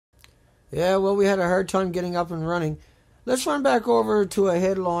Yeah, well, we had a hard time getting up and running. Let's run back over to a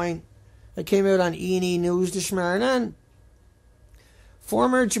headline that came out on E&E News this morning.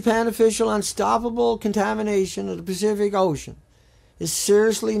 Former Japan official unstoppable contamination of the Pacific Ocean is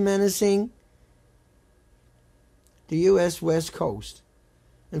seriously menacing the U.S. West Coast.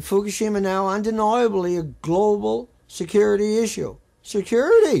 And Fukushima now undeniably a global security issue.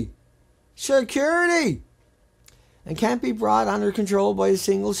 Security! And can't be brought under control by a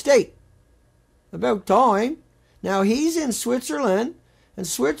single state. About time. Now he's in Switzerland, and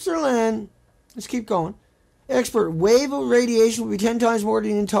Switzerland, let's keep going. Expert, wave of radiation will be 10 times more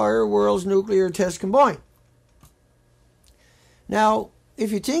than the entire world's nuclear tests combined. Now,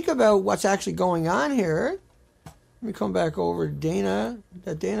 if you think about what's actually going on here, let me come back over to Dana,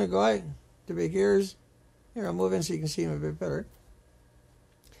 that Dana guy, the big ears. Here, I'll move in so you can see him a bit better.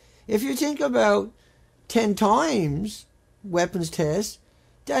 If you think about 10 times weapons tests,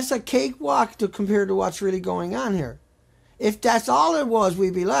 that's a cakewalk compared to what's really going on here. If that's all it was,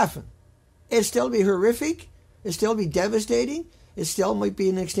 we'd be laughing. It'd still be horrific. It'd still be devastating. It still might be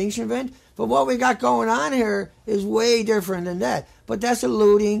an extinction event. But what we got going on here is way different than that. But that's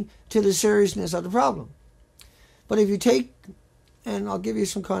alluding to the seriousness of the problem. But if you take, and I'll give you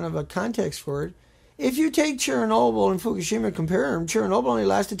some kind of a context for it, if you take Chernobyl and Fukushima and compare them, Chernobyl only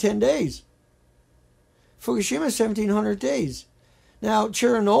lasted 10 days. Fukushima, 1,700 days. Now,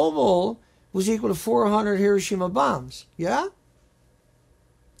 Chernobyl was equal to 400 Hiroshima bombs. Yeah?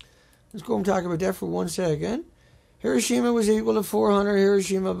 Let's go and talk about that for 1 second. Hiroshima was equal to 400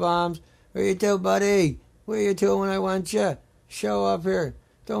 Hiroshima bombs. Where you to, buddy? Where you to when I want you? Show up here.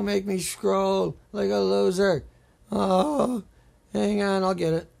 Don't make me scroll like a loser. Oh, hang on, I'll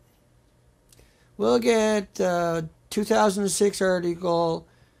get it. We'll get 2006 article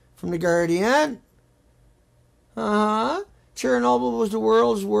from The Guardian. Chernobyl was the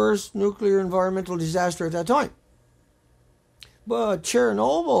world's worst nuclear environmental disaster at that time. But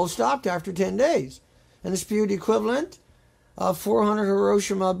Chernobyl stopped after 10 days and spewed equivalent of 400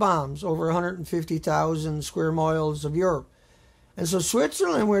 Hiroshima bombs over 150,000 square miles of Europe. And so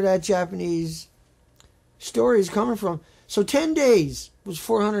Switzerland, where that Japanese story is coming from, so 10 days was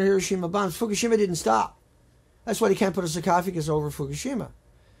 400 Hiroshima bombs. Fukushima didn't stop. That's why they can't put a sarcophagus over Fukushima.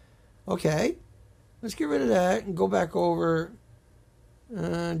 Okay, let's get rid of that and go back over.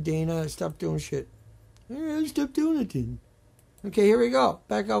 Dana, stop doing shit. Stop doing it then. Okay, here we go.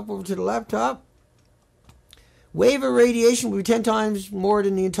 Back up over to the laptop. Wave of radiation will be 10 times more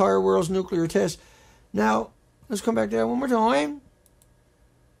than the entire world's nuclear test. Now, let's come back to that one more time.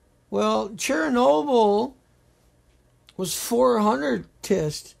 Well, Chernobyl was 400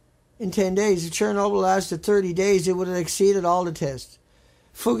 tests in 10 days. If Chernobyl lasted 30 days, it would have exceeded all the tests.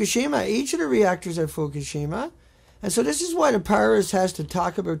 Fukushima, each of the reactors at Fukushima. And so this is why the Paris has to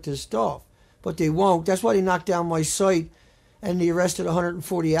talk about this stuff. But they won't. That's why they knocked down my site and they arrested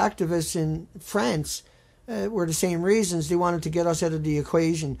 140 activists in France. Were the same reasons. They wanted to get us out of the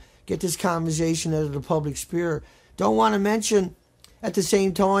equation, get this conversation out of the public sphere. Don't want to mention at the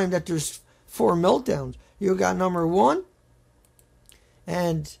same time that there's 4 meltdowns. You got number 1,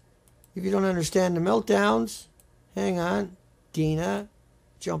 and if you don't understand the meltdowns, hang on, Dina,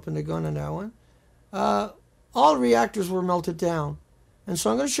 jumping the gun on that one. All reactors were melted down. And so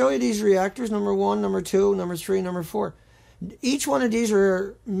I'm going to show you these reactors, number 1, number 2, number 3, number 4. Each one of these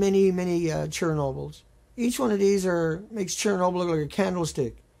are many Chernobyls. Each one of these makes Chernobyl look like a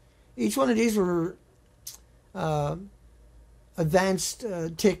candlestick. Each one of these were advanced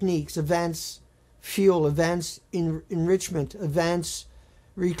techniques, advanced fuel, advanced enrichment, advanced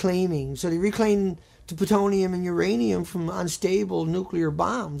reclaiming. So they reclaimed the plutonium and uranium from unstable nuclear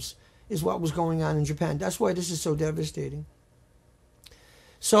bombs is what was going on in Japan. That's why this is so devastating.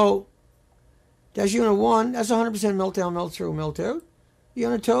 So that's unit 1. That's 100% meltdown, melt through, melt out.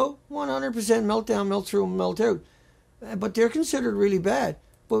 Unit 2, 100% meltdown, melt through, melt out. But they're considered really bad.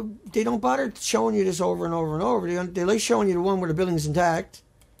 But they don't bother showing you this over and over and over. They like showing you the one where the building's intact,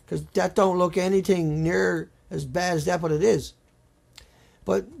 because that don't look anything near as bad as that, but it is.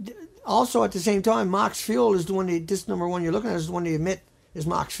 But also at the same time, MOX fuel is the one, this number 1 you're looking at is the one they emit is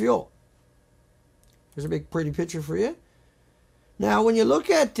MOX fuel. There's a big pretty picture for you. Now when you look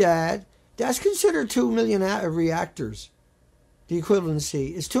at that, that's considered 2 million reactors. The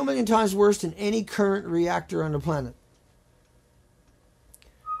equivalency is 2 million times worse than any current reactor on the planet.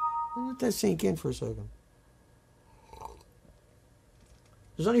 Let that sink in for a second.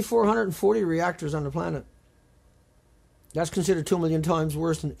 There's only 440 reactors on the planet. That's considered 2 million times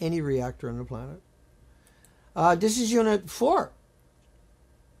worse than any reactor on the planet. This is unit 4.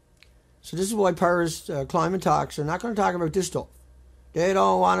 So this is why Paris climate talks are not going to talk about this stuff. They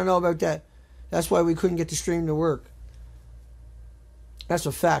don't want to know about that. That's why we couldn't get the stream to work. That's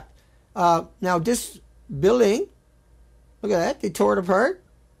a fact. Now, this building, look at that. They tore it apart.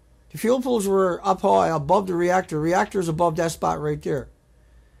 The fuel pools were up high above the reactor. The reactor's above that spot right there.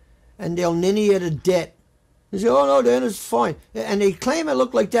 And they'll ninny it to death. They say, oh no, then it's fine. And they claim it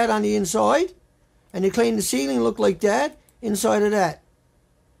looked like that on the inside. And they claim the ceiling looked like that inside of that.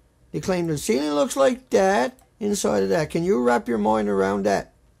 They claim the ceiling looks like that inside of that. Can you wrap your mind around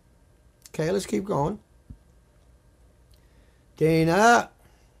that? Okay, let's keep going. Dana.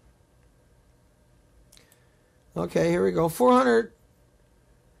 Okay, here we go. 400.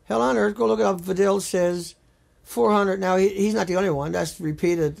 Hell on Earth. Go look it up. Vidal says 400. Now, he's not the only one. That's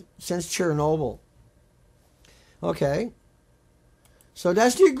repeated since Chernobyl. Okay. So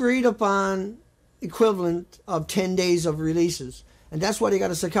that's the agreed upon equivalent of 10 days of releases. And that's why they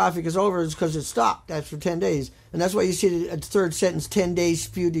got a sarcophagus over, is because it stopped. That's for 10 days. And that's why you see the third sentence, 10 days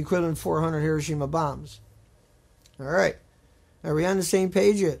spewed the equivalent of 400 Hiroshima bombs. All right. Are we on the same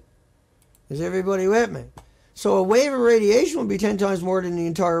page yet? Is everybody with me? So a wave of radiation will be 10 times more than the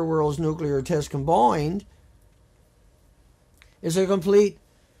entire world's nuclear tests combined. Is a complete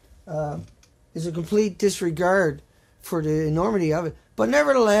disregard for the enormity of it. But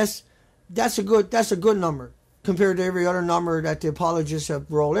nevertheless, that's a good number compared to every other number that the apologists have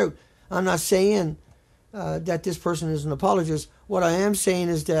rolled out. I'm not saying that this person is an apologist. What I am saying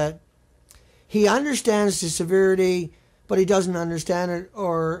is that he understands the severity, but he doesn't understand it,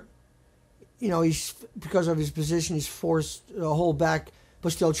 or he's, because of his position, he's forced to hold back,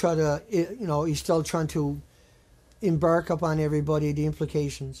 but still try to, he's still trying to embark upon everybody the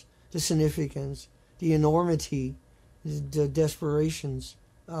implications, the significance, the enormity, the desperations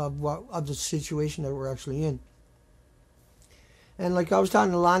of the situation that we're actually in. And like I was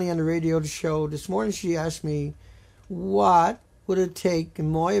talking to Lonnie on the radio show this morning, she asked me, what would it take, in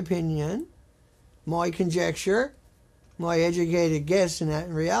my opinion, my conjecture, my educated guess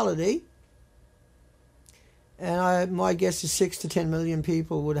in reality, and my guess is 6 to 10 million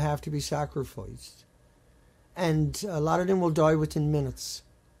people would have to be sacrificed. And a lot of them will die within minutes.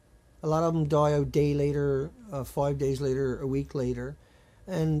 A lot of them die a day later, 5 days later, a week later.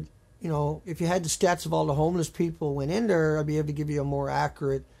 And, if you had the stats of all the homeless people went in there, I'd be able to give you a more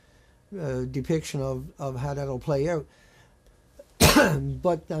accurate depiction of how that'll play out.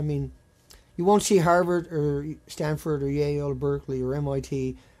 But, I mean, you won't see Harvard or Stanford or Yale or Berkeley or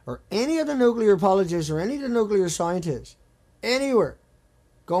MIT or any of the nuclear apologists or any of the nuclear scientists anywhere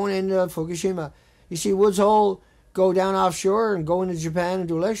going into Fukushima. You see Woods Hole go down offshore and go into Japan and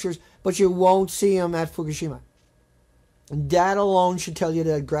do lectures, but you won't see them at Fukushima. That alone should tell you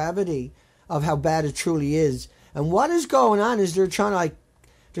the gravity of how bad it truly is. And what is going on is they're trying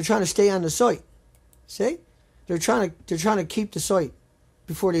to stay on the site. See? They're trying to keep the site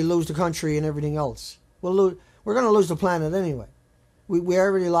before they lose the country and everything else. We're going to lose the planet anyway. We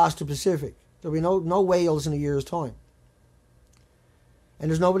already lost the Pacific. There'll be no whales in a year's time. And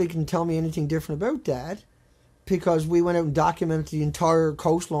there's nobody can tell me anything different about that, because we went out and documented the entire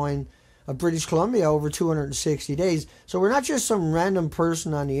coastline of British Columbia over 260 days. So we're not just some random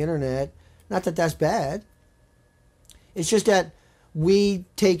person on the internet. Not that that's bad. It's just that we've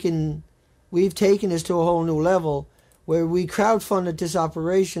taken this to a whole new level where we crowdfunded this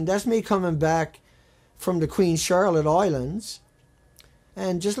operation. That's me coming back from the Queen Charlotte Islands.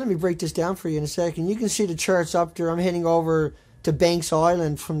 And just let me break this down for you in a second. You can see the charts up there. I'm heading over to Banks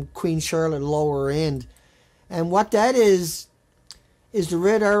Island from Queen Charlotte lower end. And what that is the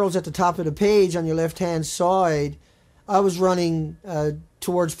red arrows at the top of the page on your left-hand side. I was running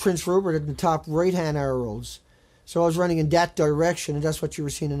towards Prince Rupert at the top right-hand arrows. So I was running in that direction, and that's what you were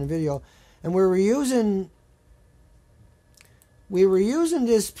seeing in the video. And we were using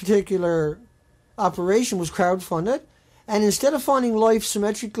this particular operation was crowdfunded. And instead of finding life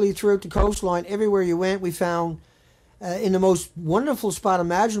symmetrically throughout the coastline, everywhere you went, we found in the most wonderful spot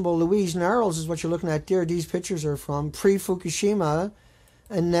imaginable. Louise Narrows is what you're looking at there. These pictures are from pre-Fukushima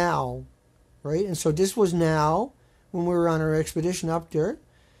and now, right? And so this was now when we were on our expedition up there.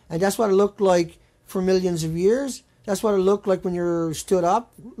 And that's what it looked like for millions of years. That's what it looked like when you're stood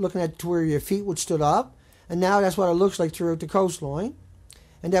up, looking at to where your feet would stood up. And now that's what it looks like throughout the coastline.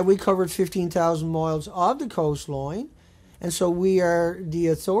 And that we covered 15,000 miles of the coastline. And so we are the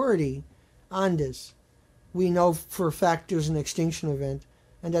authority on this. We know for a fact there's an extinction event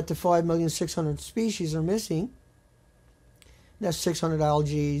and that the 5,600,000 species are missing. That's 600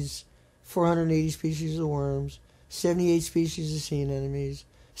 algae, 480 species of worms, 78 species of sea anemones,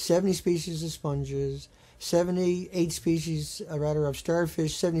 70 species of sponges, 78 species, of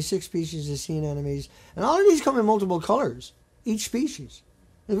starfish, 76 species of sea anemones. And all of these come in multiple colors. each species.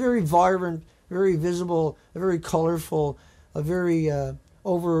 A very vibrant, very visible, a very colorful, a very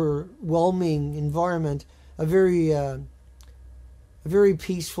overwhelming environment, a very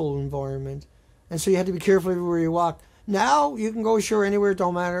peaceful environment. And so you have to be careful everywhere you walk. Now you can go ashore anywhere, it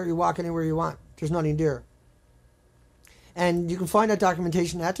don't matter. You walk anywhere you want. There's nothing there. And you can find that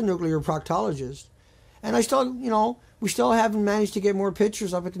documentation at the nuclear proctologist. And I still, we still haven't managed to get more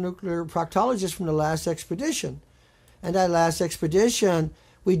pictures up at the nuclear proctologist from the last expedition. And that last expedition,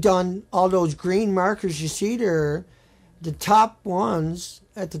 we done all those green markers you see there, the top ones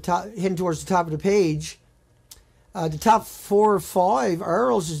at the top, heading towards the top of the page. The top 4 or 5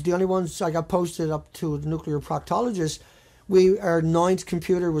 arrows is the only ones I got posted up to the nuclear proctologist. Our 9th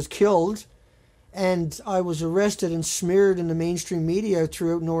computer was killed, and I was arrested and smeared in the mainstream media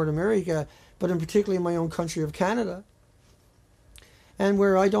throughout North America, but in particularly in my own country of Canada. And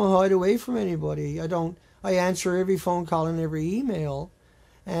where I don't hide away from anybody. I answer every phone call and every email.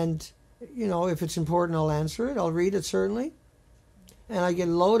 And, if it's important, I'll answer it. I'll read it, certainly. And I get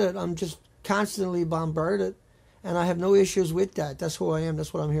loaded. I'm just constantly bombarded. And I have no issues with that. That's who I am.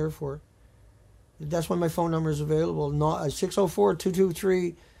 That's what I'm here for. That's why my phone number is available.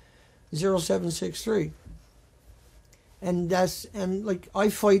 604-223-0763. And I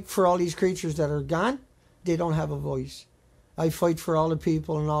fight for all these creatures that are gone. They don't have a voice. I fight for all the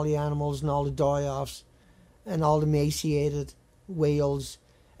people and all the animals and all the die-offs and all the emaciated whales.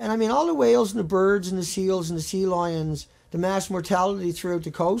 And I mean, all the whales and the birds and the seals and the sea lions, the mass mortality throughout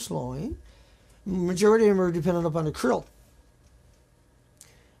the coastline, majority of them are dependent upon the krill.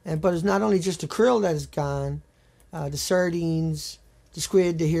 But it's not only just the krill that is gone, the sardines, the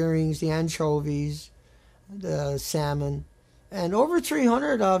squid, the herrings, the anchovies, the salmon, and over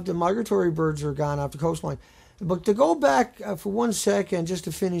 300 of the migratory birds are gone off the coastline. But to go back for 1 second, just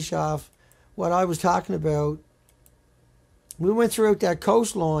to finish off what I was talking about, we went throughout that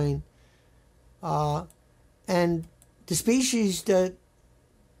coastline, and the species that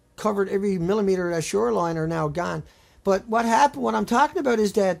covered every millimeter of that shoreline are now gone. But what happened, what I'm talking about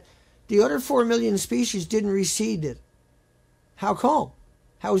is that the other 4 million species didn't reseed it. How come?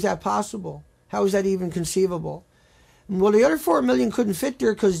 How is that possible? How is that even conceivable? Well, the other 4 million couldn't fit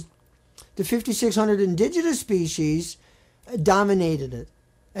there because the 5,600 indigenous species dominated it.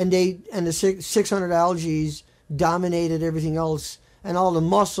 And the 600 algae dominated everything else. And all the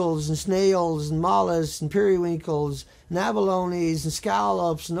mussels and snails and mollusks and periwinkles and abalones and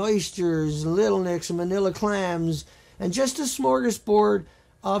scallops and oysters and little nicks and manila clams. And just the smorgasbord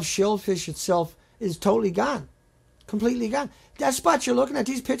of shellfish itself is totally gone. Completely gone. That spot you're looking at,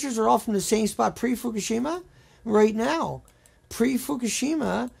 these pictures are all from the same spot pre-Fukushima right now.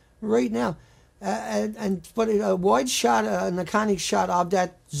 Pre-Fukushima right now. But a wide shot, an iconic shot of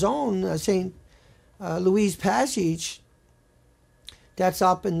that zone, St. Louis Passage, that's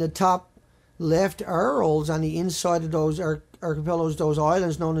up in the top left arrows on the inside of those archipelagos, those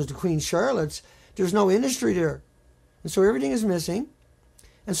islands known as the Queen Charlottes. There's no industry there. And so everything is missing.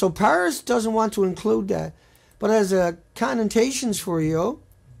 And so Paris doesn't want to include that. But as a connotations for you,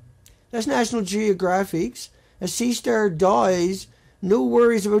 that's National Geographic's. As Sea Star dies, no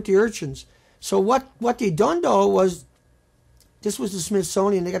worries about the urchins. So what they done though was, this was the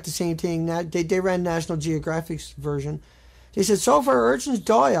Smithsonian, they got the same thing. They ran National Geographic's version. They said, so far urchins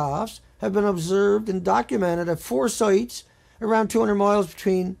die-offs have been observed and documented at 4 sites around 200 miles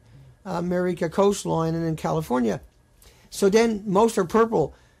between America coastline and in California. So then most are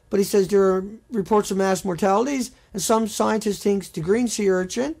purple. But he says there are reports of mass mortalities, and some scientists think the green sea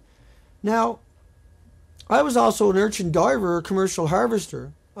urchin. Now, I was also an urchin diver, a commercial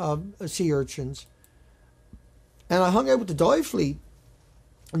harvester of sea urchins. And I hung out with the dive fleet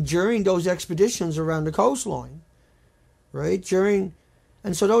during those expeditions around the coastline, right? And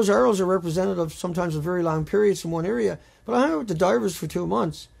so those arrows are representative sometimes of very long periods in one area. But I hung out with the divers for 2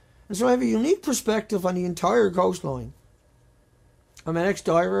 months. And so I have a unique perspective on the entire coastline. I'm an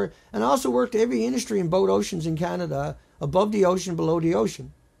ex-diver and I also worked every industry in both oceans in Canada, above the ocean, below the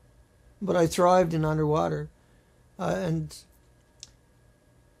ocean. But I thrived in underwater. And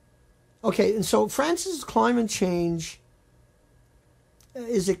so France's climate change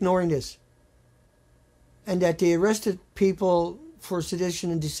is ignoring this. And that they arrested people for sedition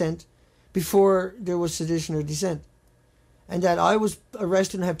and dissent before there was sedition or dissent. And that I was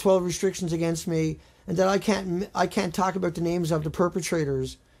arrested and have 12 restrictions against me, and that I can't talk about the names of the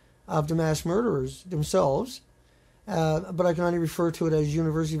perpetrators of the mass murderers themselves, but I can only refer to it as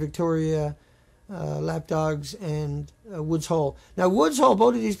University of Victoria, Lapdogs, and Woods Hole. Now, Woods Hole,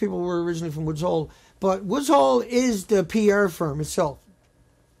 both of these people were originally from Woods Hole, but Woods Hole is the PR firm itself.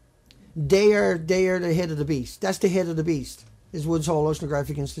 They are the head of the beast. That's the head of the beast. is Woods Hole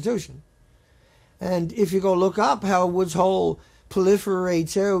Oceanographic Institution. And if you go look up how Woods Hole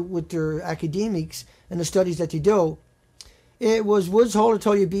proliferates out with their academics and the studies that they do, it was Woods Hole that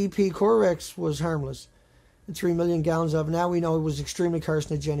told you BP Corex was harmless. 3 million gallons of it. Now we know it was extremely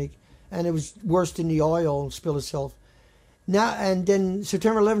carcinogenic, and it was worse than the oil spill itself. Now, and then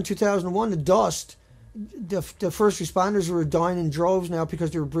September 11, 2001, the dust, the first responders were dying in droves now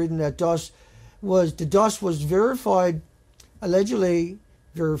because they were breathing that dust. The dust was verified, allegedly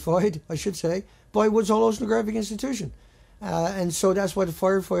verified, I should say, by Woods Hole Oceanographic Institution. And so that's why the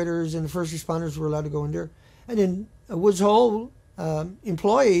firefighters and the first responders were allowed to go in there. And then Woods Hole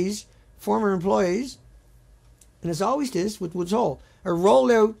employees, former employees, and it's always this with Woods Hole, are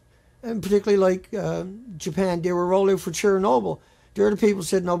rolled out, and particularly like Japan, they were rolled out for Chernobyl. They're the people who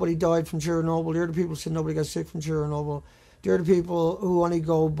said nobody died from Chernobyl. They're the people who said nobody got sick from Chernobyl. They're the people who only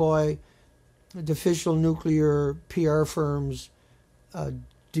go by the official nuclear PR firms'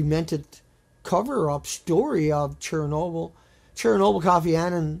 demented cover-up story of Chernobyl. Chernobyl Kofi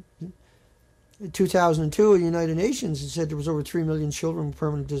Annan in 2002 at the United Nations said there was over 3 million children with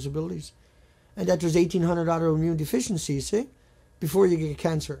permanent disabilities, and that there's 1,800 autoimmune deficiencies, see, before you get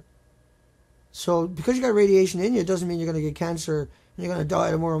cancer. So because you got radiation in you, it doesn't mean you're going to get cancer and you're going to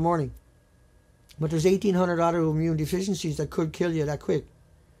die tomorrow morning. But there's 1,800 autoimmune deficiencies that could kill you that quick.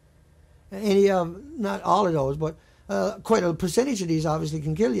 Not all of those, but quite a percentage of these obviously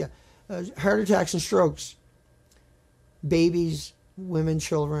can kill you. Heart attacks and strokes, babies, women,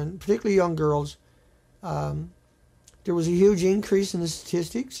 children, particularly young girls. There was a huge increase in the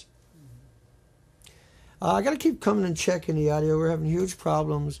statistics. I got to keep coming and checking the audio. We're having huge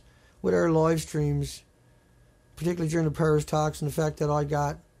problems with our live streams, particularly during the Paris talks, and the fact that I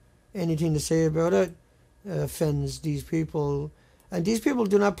got anything to say about it offends these people. And these people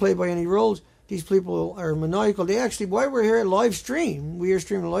do not play by any rules. These people are maniacal. They actually, why we're here at live stream, we are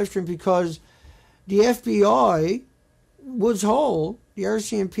streaming a live stream because the FBI, Woods Hole, the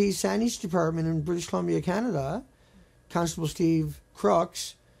RCMP Sanities Department in British Columbia, Canada, Constable Steve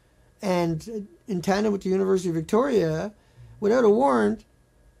Crooks, and in tandem with the University of Victoria, without a warrant,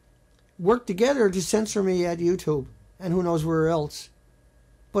 worked together to censor me at YouTube and who knows where else.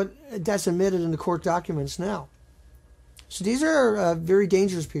 But that's admitted in the court documents now. So these are very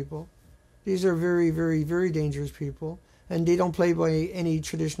dangerous people. These are very, very, very dangerous people. And they don't play by any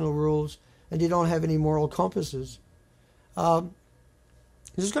traditional rules. And they don't have any moral compasses. I'm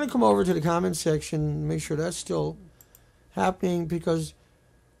just going to come over to the comments section and make sure that's still happening, because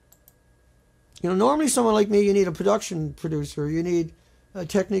normally someone like me, you need a production producer, you need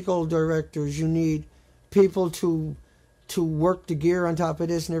technical directors, you need people to work the gear on top of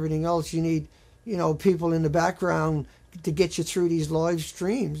this and everything else. You need people in the background to get you through these live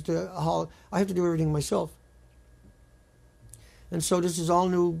streams. I have to do everything myself, and so this is all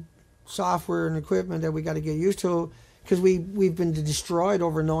new software and equipment that we got to get used to, because we've been destroyed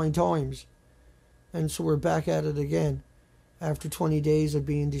over 9 times, and so we're back at it again after 20 days of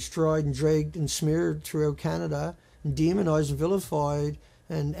being destroyed and dragged and smeared throughout Canada and demonized and vilified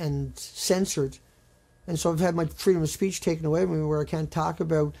and censored. And so I've had my freedom of speech taken away from me, where I can't talk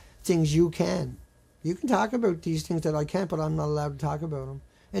about things you can. You can talk about these things that I can't, but I'm not allowed to talk about them.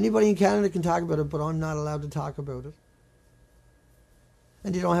 Anybody in Canada can talk about it, but I'm not allowed to talk about it.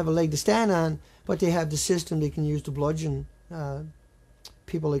 And they don't have a leg to stand on, but they have the system they can use to bludgeon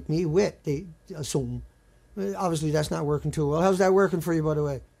people like me with, they assume. Obviously, that's not working too well. How's that working for you, by the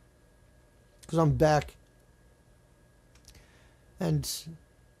way? Because I'm back. And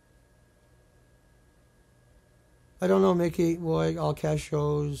I don't know, Mickey, why all cast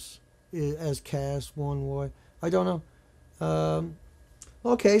shows as cast, one, why. I don't know.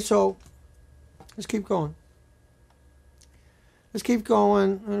 Okay, so let's keep going. Let's keep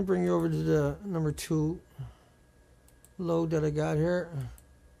going. I'm going to bring you over to the number 2 load that I got here.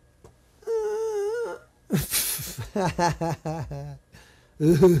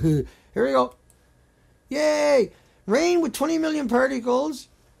 Here we go. Yay! Rain with 20 million particles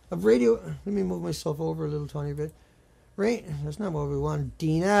of radio... Let me move myself over a little tiny bit. Rain... That's not what we want.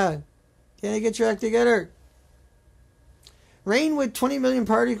 Dina, can I get your act together? Rain with 20 million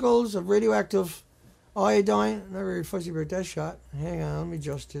particles of radioactive iodine. Not very fuzzy about that shot. Hang on, let me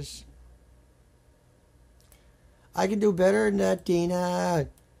adjust this. I can do better than that, Dina.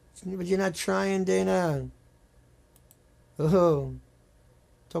 But you're not trying, Dana. Oh.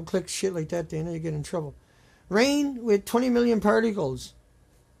 Don't click shit like that, Dana. You get in trouble. Rain with 20 million particles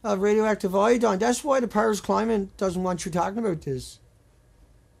of radioactive iodine. That's why the Paris Climate doesn't want you talking about this.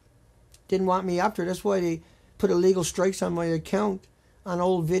 Didn't want me up there. That's why they put illegal strikes on my account on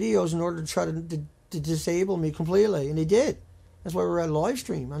old videos in order to try to disable me completely. And they did. That's why we're at live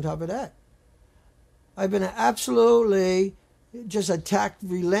stream on top of that. I've been absolutely just attacked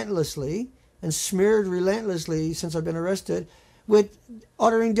relentlessly and smeared relentlessly since I've been arrested with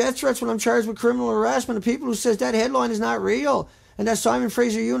uttering death threats when I'm charged with criminal harassment of people who says that headline is not real and that Simon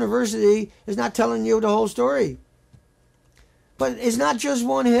Fraser University is not telling you the whole story. But it's not just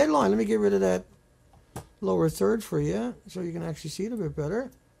one headline. Let me get rid of that lower third for you so you can actually see it a bit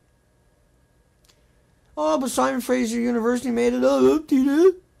better. Oh, but Simon Fraser University made it up,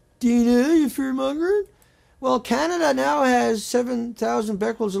 Tina, you fearmonger. Well, Canada now has 7,000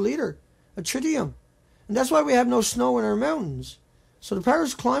 becquerels a litre of tritium. And that's why we have no snow in our mountains. So the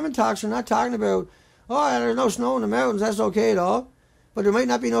Paris climate talks are not talking about, oh, there's no snow in the mountains, that's okay though. But there might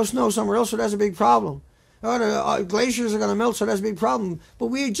not be no snow somewhere else, so that's a big problem. Oh, the glaciers are going to melt, so that's a big problem. But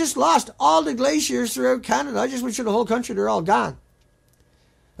we just lost all the glaciers throughout Canada. I just went through the whole country, they're all gone.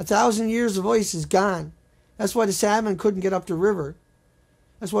 1,000 years of ice is gone. That's why the salmon couldn't get up the river.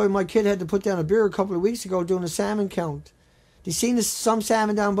 That's why my kid had to put down a beer a couple of weeks ago doing a salmon count. They've seen some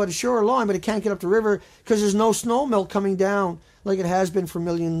salmon down by the shoreline, but it can't get up the river because there's no snow melt coming down like it has been for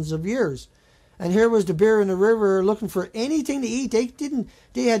millions of years. And here was the bear in the river looking for anything to eat.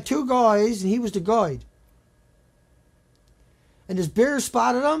 They had two guys, and he was the guide. And this bear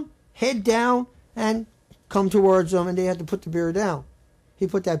spotted them, head down, and come towards them, and they had to put the bear down. He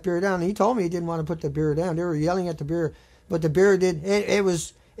put that bear down, and he told me he didn't want to put the bear down. They were yelling at the bear, but the bear did. It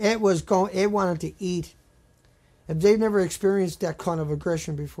wanted to eat. And they've never experienced that kind of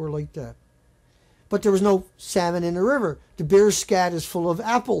aggression before like that. But there was no salmon in the river. The bear's scat is full of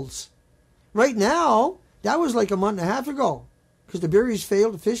apples. Right now, that was like a month and a half ago, because the berries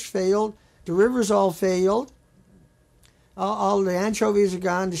failed, the fish failed, the rivers all failed. All the anchovies are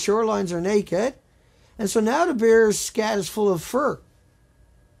gone. The shorelines are naked. And so now the bear's scat is full of fur.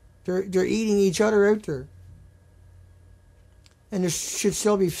 They're eating each other out there. And there should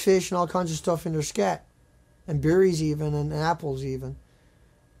still be fish and all kinds of stuff in their scat. And berries even, and apples even.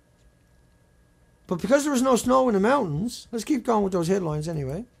 But because there was no snow in the mountains, let's keep going with those headlines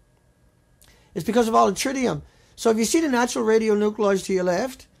anyway. It's because of all the tritium. So if you see the natural radionuclides to your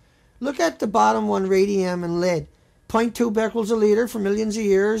left, look at the bottom one, radium and lead. 0.2 becquerels a litre for millions of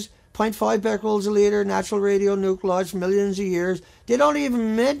years, 0.5 becquerels a litre natural radionuclides for millions of years. They don't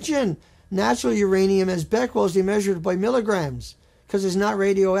even mention natural uranium as becquerels. They measure it by milligrams because it's not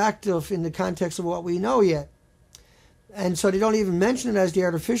radioactive in the context of what we know yet. And so they don't even mention it as the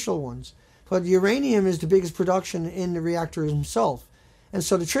artificial ones. But uranium is the biggest production in the reactor himself. And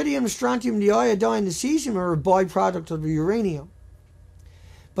so the tritium, the strontium, the iodine, the cesium are a byproduct of the uranium.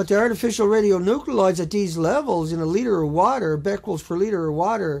 But the artificial radionuclides at these levels in a liter of water, becquerels per liter of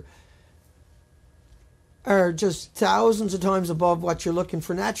water, are just thousands of times above what you're looking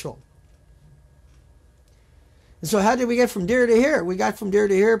for natural. And so how did we get from there to here? We got from there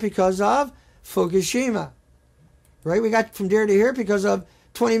to here because of Fukushima. Right? We got from there to here because of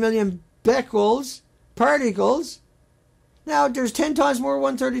 20 million becquerels, particles. Now there's 10 times more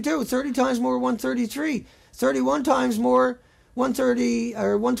 132, 30 times more 133, 31 times more 130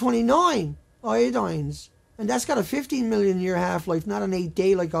 or 129 iodines. And that's got a 15 million year half-life, not an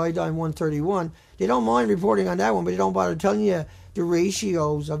 8-day like iodine 131. They don't mind reporting on that one, but they don't bother telling you the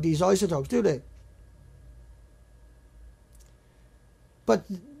ratios of these isotopes, do they? But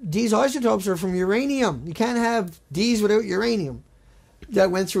these isotopes are from uranium. You can't have these without uranium.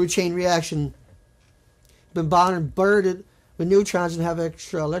 That went through a chain reaction, been bombarded with neutrons and have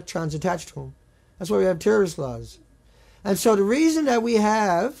extra electrons attached to them. That's why we have terrorist laws. And so the reason that we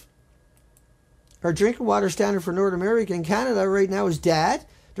have our drinking water standard for North America and Canada right now is that.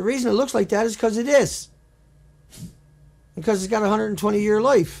 The reason it looks like that is because it is. Because it's got a 120-year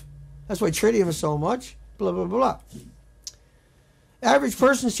life. That's why tritium is so much. Blah, blah, blah. Average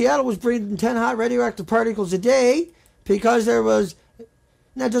person in Seattle was breathing 10 hot radioactive particles a day because there was...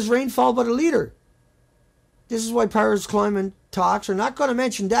 Now, does rain fall but a liter? This is why Paris climate talks are not going to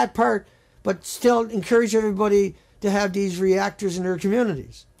mention that part, but still encourage everybody to have these reactors in their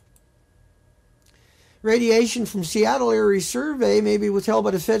communities. Radiation from Seattle area survey may be withheld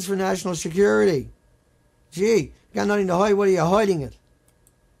by the feds for national security. Gee, got nothing to hide. What are you hiding it?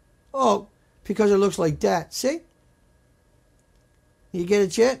 Oh, because it looks like that. See? You get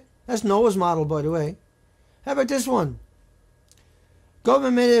it yet? That's Noah's model, by the way. How about this one?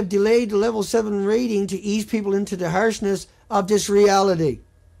 Government may have delayed the level 7 rating to ease people into the harshness of this reality.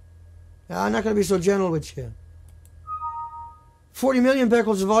 Now, I'm not going to be so gentle with you. 40 million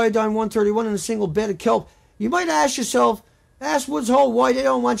becquerels of iodine 131 in a single bed of kelp. You might ask yourself, ask Woods Hole why they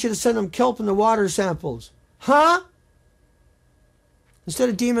don't want you to send them kelp in the water samples. Huh? Instead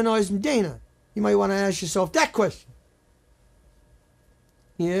of demonizing Dana, you might want to ask yourself that question.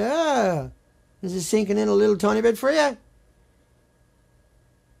 Yeah. Is it sinking in a little tiny bit for you?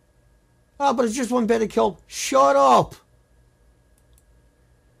 Oh, but it's just one bed of kelp. Shut up.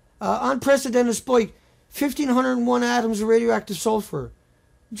 Unprecedented spike. 1,501 atoms of radioactive sulfur.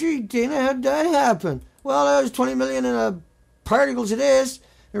 Gee, Dana, how did that happen? Well, there's 20 million particles it is.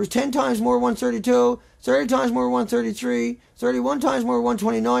 There was 10 times more 132, 30 times more 133, 31 times more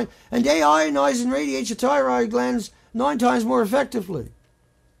 129, and they ionize and radiate your thyroid glands 9 times more effectively.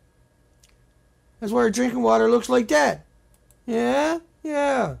 That's why our drinking water looks like that. Yeah?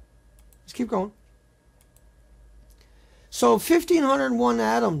 Yeah. Let's keep going. So 1,501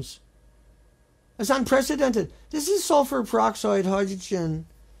 atoms. That's unprecedented. This is sulfur peroxide, hydrogen,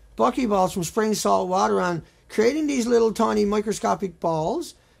 buckyballs from spraying salt water on, creating these little tiny microscopic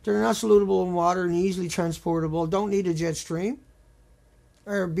balls that are not soluble in water and easily transportable, don't need a jet stream,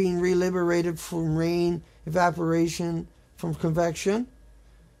 are being reliberated from rain, evaporation, from convection.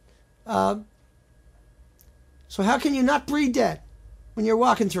 So how can you not breathe that when you're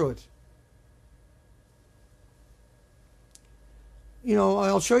walking through it? You know,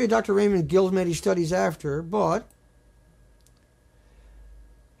 I'll show you Dr. Raymond Gill's many studies after, but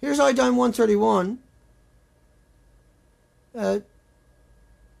here's iodine 131. Iodine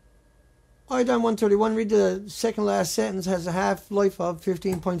 131, read the second last sentence, has a half-life of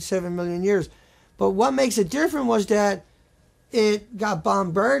 15.7 million years. But what makes it different was that it got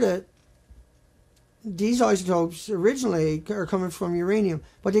bombarded. These isotopes originally are coming from uranium,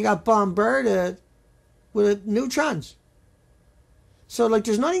 but they got bombarded with neutrons. So, like,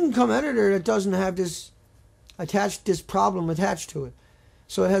 there's nothing can come out of there that doesn't have this problem attached to it.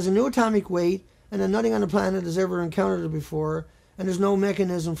 So it has a new atomic weight, and then nothing on the planet has ever encountered it before, and there's no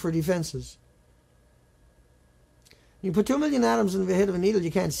mechanism for defenses. You put 2 million atoms in the head of a needle, you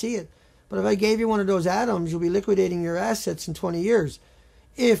can't see it. But if I gave you one of those atoms, you'll be liquidating your assets in 20 years.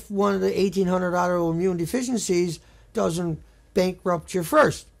 If one of the 1,800 autoimmune deficiencies doesn't bankrupt you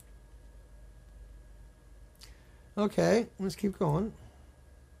first. Okay, let's keep going.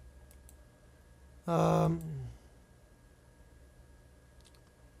 And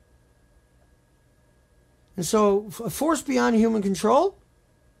so, a force beyond human control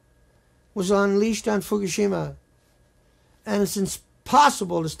was unleashed on Fukushima. And it's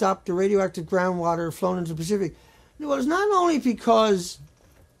impossible to stop the radioactive groundwater flowing into the Pacific. Well, it's not only because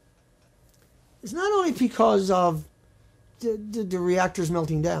of the reactors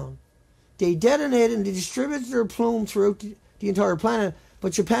melting down. They detonated and they distributed their plume throughout the entire planet,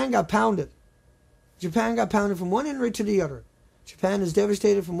 but Japan got pounded. Japan got pounded from one end right to the other. Japan is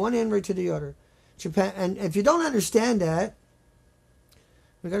devastated from one end right to the other. Japan, and if you don't understand that,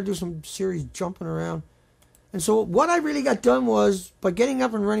 we got to do some serious jumping around. And so what I really got done was, by getting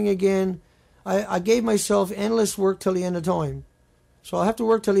up and running again, I gave myself endless work till the end of time. So I'll have to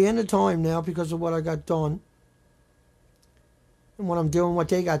work till the end of time now because of what I got done. And what I'm doing, what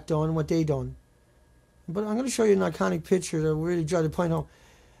they got done, what they done. But I'm going to show you an iconic picture that really try to point out.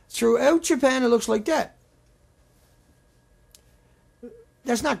 Throughout Japan, it looks like that.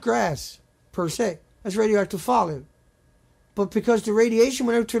 That's not grass, per se. That's radioactive fallout. But because the radiation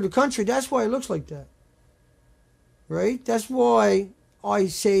went out through the country, that's why it looks like that. Right? That's why I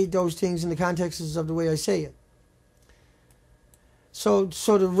say those things in the context of the way I say it. So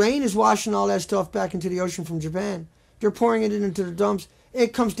the rain is washing all that stuff back into the ocean from Japan. They're pouring it into the dumps.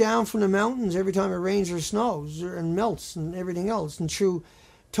 It comes down from the mountains every time it rains or snows and melts and everything else. And through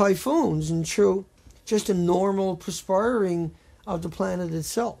typhoons and through just a normal perspiring of the planet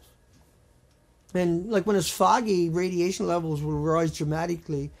itself. And like when it's foggy, radiation levels will rise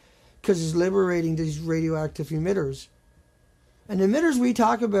dramatically because it's liberating these radioactive emitters. And the emitters we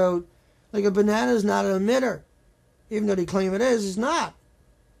talk about, like a banana is not an emitter. Even though they claim it is, it's not.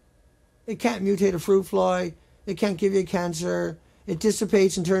 It can't mutate a fruit fly. It can't give you cancer. It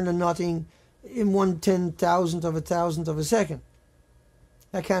dissipates and turns to nothing in 1/10,000th of a thousandth of a second.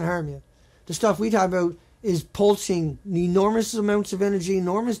 That can't harm you. The stuff we talk about is pulsing enormous amounts of energy,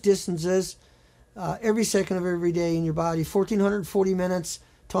 enormous distances, every second of every day in your body. 1,440 minutes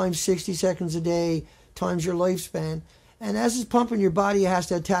times 60 seconds a day times your lifespan. And as it's pumping your body, it has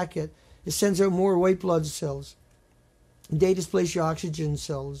to attack it. It sends out more white blood cells. They displace your oxygen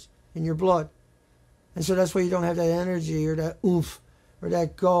cells in your blood. And so that's why you don't have that energy or that oomph or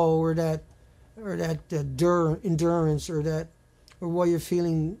that go or that endurance or why you're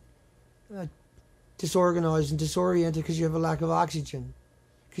feeling disorganized and disoriented because you have a lack of oxygen.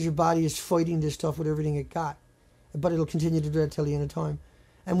 Because your body is fighting this stuff with everything it got. But it'll continue to do that till the end of time.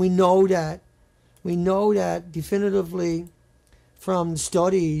 And we know that definitively from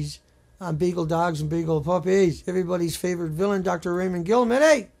studies on beagle dogs and beagle puppies. Everybody's favorite villain, Dr. Raymond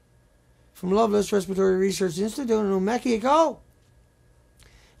Gilmedy from Loveless Respiratory Research Institute in New Mexico.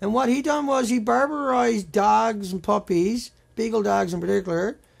 And what he done was he barbarized dogs and puppies, beagle dogs in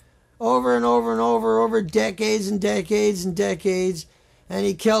particular, over and over and over decades and decades and decades. And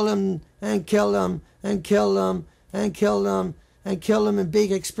he killed them and killed them and killed them and killed them and killed them in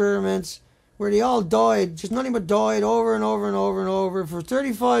big experiments where they all died, just nothing but died over and over and over and over. For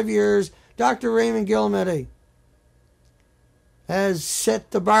 35 years, Dr. Raymond Gilmedy has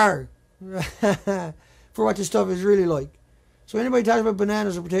set the bar for what this stuff is really like. So anybody talks about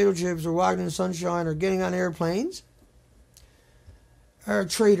bananas or potato chips or walking in the sunshine or getting on airplanes are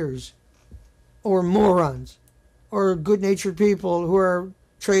traitors or morons or good-natured people who are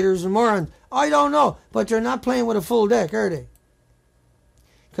traitors and morons. I don't know, but they're not playing with a full deck, are they?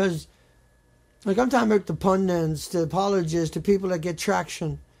 Because, like, I'm talking about the pundits, the apologists, the people that get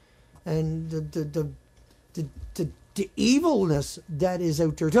traction, and the evilness that is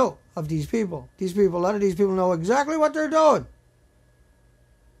out there too of these people. These people, a lot of these people know exactly what they're doing.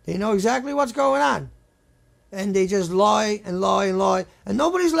 They know exactly what's going on. And they just lie and lie and lie. And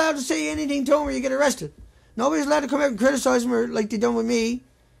nobody's allowed to say anything to them or you get arrested. Nobody's allowed to come out and criticize them or like they done with me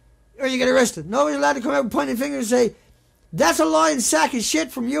or you get arrested. Nobody's allowed to come out and point a finger and say, that's a lying sack of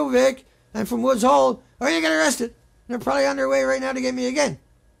shit from you, Vic, and from Woods Hole, or you get arrested. And they're probably on their way right now to get me again.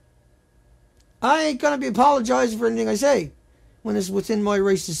 I ain't going to be apologizing for anything I say when it's within my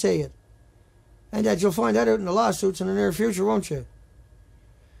rights to say it. And that you'll find that out in the lawsuits in the near future, won't you?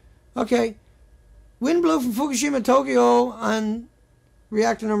 Okay. Wind blew from Fukushima, Tokyo, and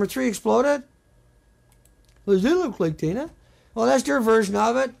reactor number 3 exploded. What does it look like, Dana? Well, that's their version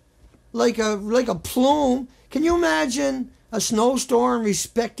of it. Like a plume. Can you imagine a snowstorm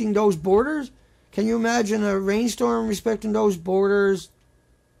respecting those borders? Can you imagine a rainstorm respecting those borders?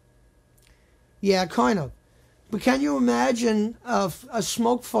 Yeah, kind of. But can you imagine a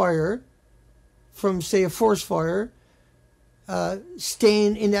smoke fire from, say, a forest fire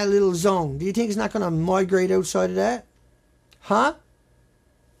staying in that little zone? Do you think it's not going to migrate outside of that? Huh?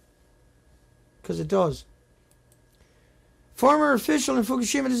 Because it does. Former official in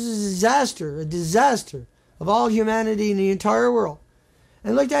Fukushima, this is a disaster of all humanity in the entire world.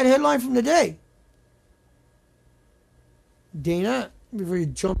 And like that headline from the day. Dana, before you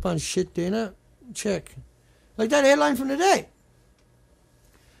jump on shit, Dana, check. Like that headline from the day.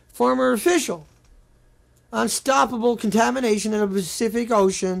 Former official. Unstoppable contamination in the Pacific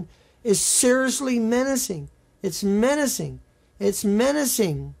Ocean is seriously menacing. It's menacing. It's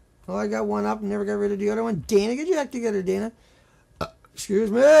menacing. Oh, I got one up and never got rid of the other one. Dana, get your act together, Dana.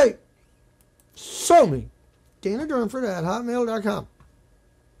 Excuse me. Sue me. Dana Durnford at hotmail.com.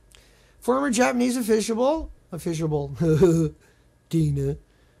 Former Japanese official, Dana.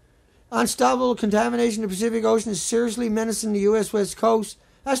 Unstoppable contamination in the Pacific Ocean is seriously menacing the U.S. West Coast.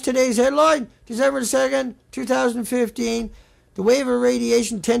 That's today's headline, December 2nd, 2015. The wave of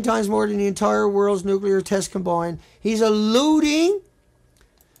radiation 10 times more than the entire world's nuclear tests combined. He's alluding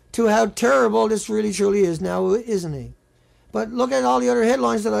to how terrible this really truly is now, isn't he? But look at all the other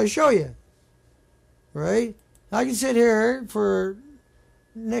headlines that I show you. Right? I can sit here for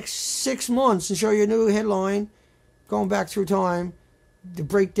next 6 months and show you a new headline going back through time. The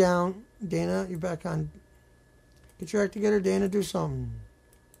breakdown. Dana, you're back on. Get your act together, Dana. Do something.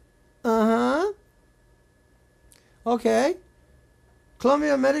 Uh-huh. Okay.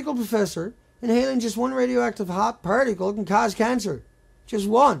 Columbia medical professor. Inhaling just one radioactive hot particle can cause cancer. Just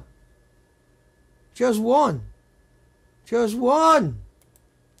one. Just one. Just one.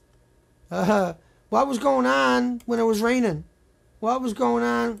 What was going on when it was raining? What was going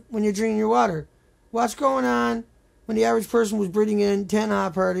on when you're drinking your water? What's going on when the average person was breathing in 10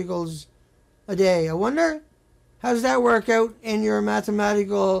 hot particles a day? I wonder, how does that work out in your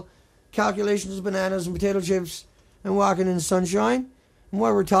mathematical calculations of bananas and potato chips and walking in the sunshine? And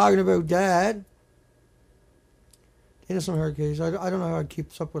while we're talking about that, it's some hard case. I don't know how it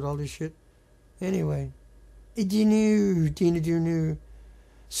keeps up with all this shit. Anyway, do you know?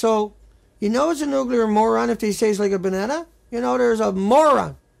 So, you know it's a nuclear moron if they say it's like a banana? You know there's a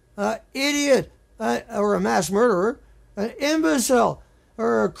moron, an idiot, or a mass murderer, an imbecile,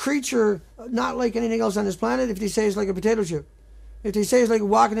 or a creature not like anything else on this planet if they say it's like a potato chip. If they say it's like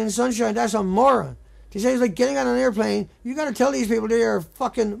walking in the sunshine, that's a moron. If they say it's like getting on an airplane, you got to tell these people they are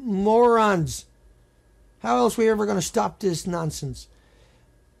fucking morons. How else are we ever going to stop this nonsense?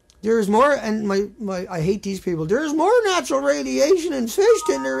 There's more, and I hate these people. There's more natural radiation in fish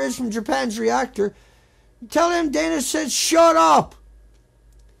than there is from Japan's reactor. Tell them Dana said, shut up.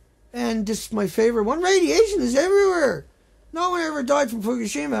 And this is my favorite one. Radiation is everywhere. No one ever died from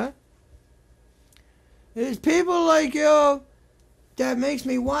Fukushima. It's people like you that makes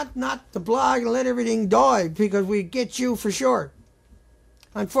me want not to blog and let everything die, because we get you for sure.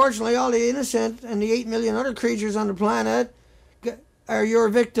 Unfortunately, all the innocent and the 8 million other creatures on the planet are your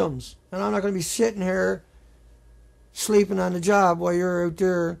victims. And I'm not going to be sitting here sleeping on the job while you're out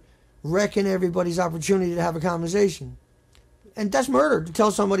there wrecking everybody's opportunity to have a conversation. And that's murder. To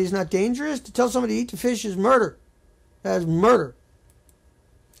tell somebody he's not dangerous, to tell somebody to eat the fish is murder. That is murder.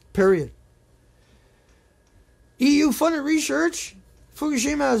 Period. EU funded research.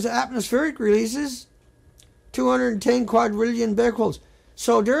 Fukushima has atmospheric releases 210 quadrillion becquerels.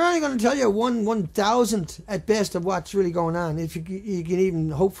 So they're only going to tell you 1/1000th at best of what's really going on, if you can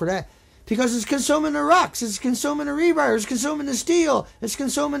even hope for that. Because it's consuming the rocks, it's consuming the rebar, it's consuming the steel, it's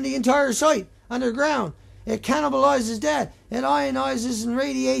consuming the entire site underground. It cannibalizes that. It ionizes and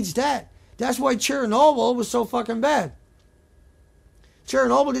radiates that. That's why Chernobyl was so fucking bad.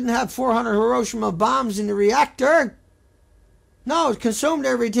 Chernobyl didn't have 400 Hiroshima bombs in the reactor. No, it consumed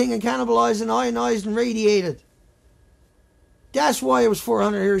everything and cannibalized and ionized and radiated. That's why it was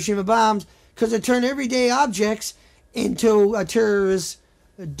 400 Hiroshima bombs, because it turned everyday objects into a terrorist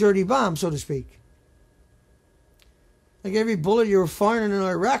dirty bomb, so to speak. Like every bullet you were firing in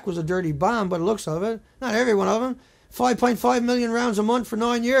Iraq was a dirty bomb by the looks of it. Not every one of them. 5.5 million rounds a month for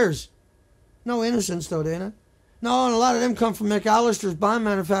 9 years. No innocence though, Dana. No, and a lot of them come from McAllister's bomb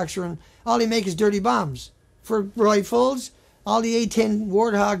manufacturing. All they make is dirty bombs. For rifles, all the A-10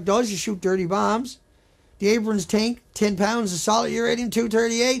 Warthog does is shoot dirty bombs. The Abrams tank, 10 pounds of solid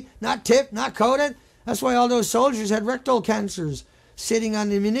uranium-238, not tipped, not coated. That's why all those soldiers had rectal cancers sitting on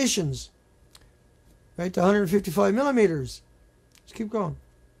the munitions. Right, to 155 millimeters. Let's keep going.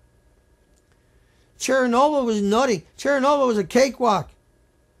 Chernobyl was nutty. Chernobyl was a cakewalk.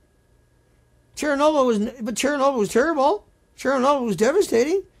 Chernobyl was terrible. Chernobyl was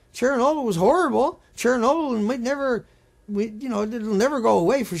devastating. Chernobyl was horrible. Chernobyl might never, it'll never go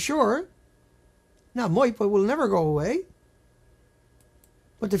away for sure. Not might, but will never go away.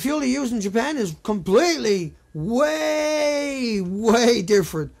 But the fuel they use in Japan is completely, way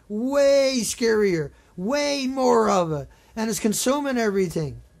different. Way scarier. Way more of it. And it's consuming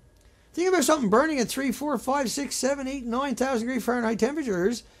everything. Think about something burning at 3, 4, 5, 6, 7, 8, 9,000 degree Fahrenheit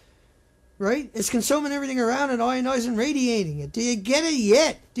temperatures. Right? It's consuming everything around it, ionizing, radiating it. Do you get it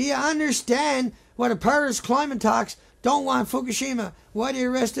yet? Do you understand what a Paris climate talks don't want Fukushima? Why they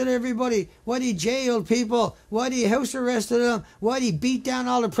arrested everybody? Why they jailed people? Why they house arrested them? Why they beat down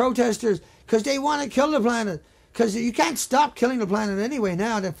all the protesters? Because they want to kill the planet. Because you can't stop killing the planet anyway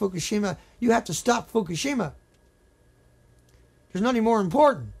now that Fukushima. You have to stop Fukushima. There's nothing more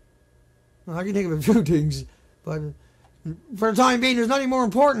important. Well, I can think of a few things, but for the time being, there's nothing more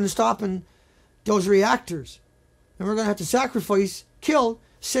important than stopping those reactors. And we're going to have to sacrifice, kill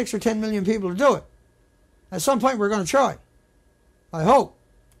 6 or 10 million people to do it. At some point, we're going to try. I hope.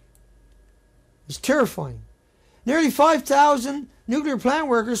 It's terrifying. Nearly 5,000 nuclear plant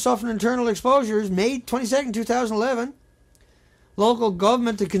workers suffered internal exposures. May 22nd, 2011. Local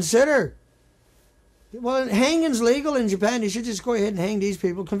government to consider. Well, hanging's legal in Japan. You should just go ahead and hang these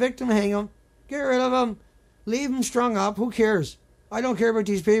people. Convict them, hang them. Get rid of them. Leave them strung up. Who cares? I don't care about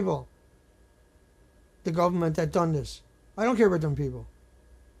these people. The government that done this. I don't care about them people.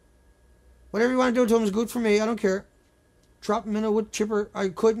 Whatever you want to do to them is good for me. I don't care. Drop them in a wood chipper. I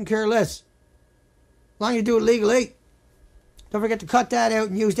couldn't care less. As long as you do it legally. Don't forget to cut that out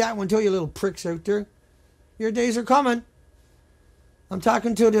and use that one too, you little pricks out there. Your days are coming. I'm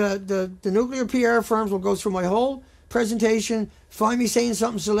talking to the nuclear PR firms. Will go through my whole presentation. Find me saying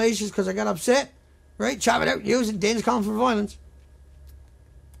something salacious because I got upset. Right? Chop it out and use it. Dane's calling for violence.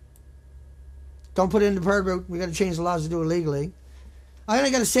 Don't put it in the part about we got to change the laws to do it legally. I only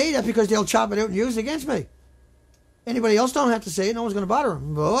got to say that because they'll chop it out and use it against me. Anybody else don't have to say it. No one's going to bother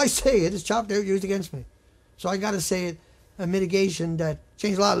them. But I say it, it's chopped out, used against me. So I got to say it, a mitigation that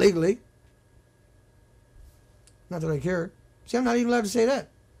change the law legally. Not that I care. See, I'm not even allowed to say that.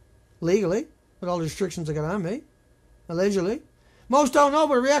 Legally, with all the restrictions I got on me. Allegedly. Most don't know,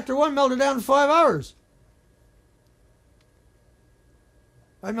 but reactor 1 melted down in 5 hours.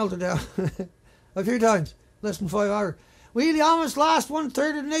 I melted down a few times. Less than 5 hours. We almost lost 1/3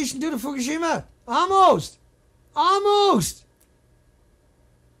 of the nation due to Fukushima. Almost. Almost.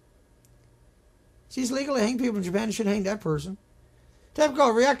 See, it's legal to hang people in Japan. You should hang that person.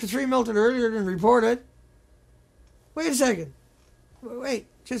 TEPCO, reactor 3 melted earlier than reported. Wait a second. Wait.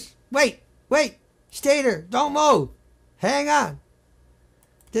 Just wait. Wait. Stay there. Don't move. Hang on.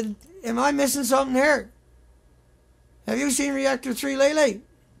 Am I missing something here? Have you seen reactor 3 lately?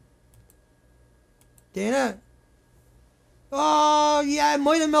 Dana? Oh, yeah, it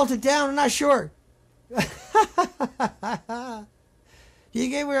might have melted down. I'm not sure. You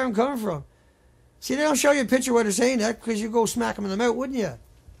get where I'm coming from. See, they don't show you a picture where they're saying that because you go smack them in the mouth, wouldn't you?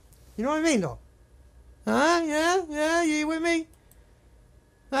 You know what I mean, though? Huh? Yeah, you with me?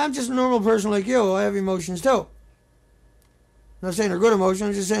 I'm just a normal person like you. I have emotions, too. I'm not saying they're good emotions.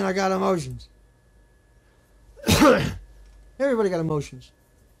 I'm just saying I got emotions. Everybody got emotions.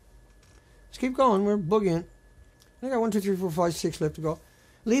 Let's keep going. We're boogieing. I got 1, 2, 3, 4, 5, 6 left to go.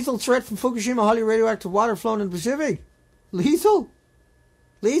 Lethal threat from Fukushima, highly radioactive water flowing in the Pacific. Lethal?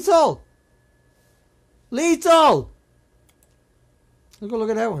 Lethal! Lethal! Let's go look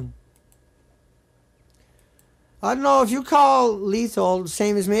at that one. I don't know if you call lethal the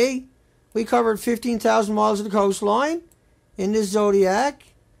same as me. We covered 15,000 miles of the coastline in this zodiac.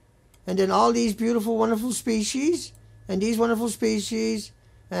 And then all these beautiful, wonderful species. And these wonderful species.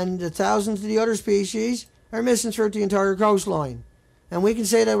 And the thousands of the other species are missing throughout the entire coastline. And we can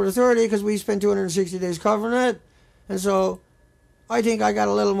say that with authority because we spent 260 days covering it. And so I think I got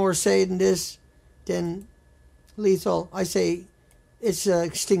a little more say in this than lethal. I say it's an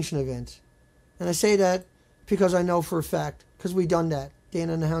extinction event. And I say that because I know for a fact, because we done that,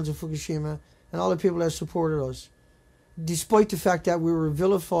 Dana and the Hounds of Fukushima, and all the people that supported us. Despite the fact that we were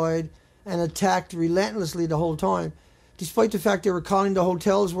vilified and attacked relentlessly the whole time, despite the fact they were calling the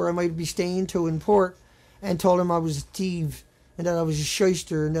hotels where I might be staying to in port and told them I was a thief and that I was a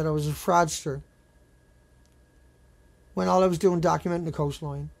shyster and that I was a fraudster, when all I was doing documenting the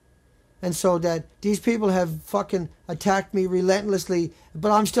coastline. And so that these people have fucking attacked me relentlessly,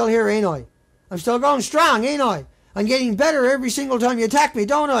 but I'm still here, ain't I? I'm still going strong, ain't I? I'm getting better every single time you attack me,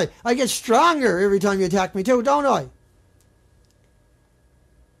 don't I? I get stronger every time you attack me too, don't I?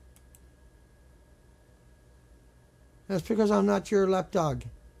 That's because I'm not your lapdog.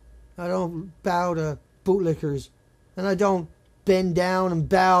 I don't bow to bootlickers. And I don't bend down and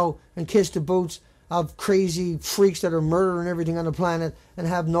bow and kiss the boots of crazy freaks that are murdering everything on the planet and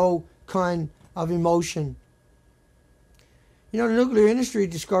have no kind of emotion. You know, the nuclear industry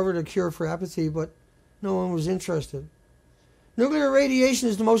discovered a cure for apathy, but no one was interested. Nuclear radiation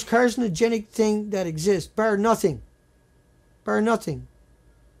is the most carcinogenic thing that exists, bar nothing. Bar nothing.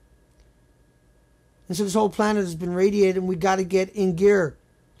 And so this whole planet has been radiated, and we got to get in gear.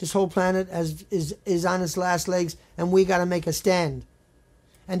 This whole planet is on its last legs, and we got to make a stand.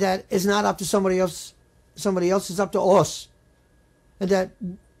 And that is not up to somebody else. Somebody else is up to us. And that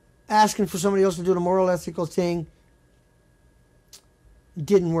asking for somebody else to do the moral, ethical thing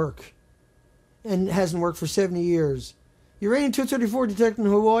didn't work. And hasn't worked for 70 years. Uranium-234 detected in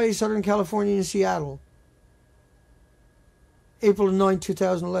Hawaii, Southern California, and Seattle. April 9,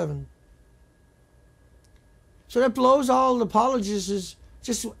 2011. So that blows all the apologists.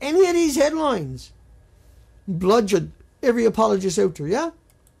 Just any of these headlines bludgeon every apologist out there, yeah?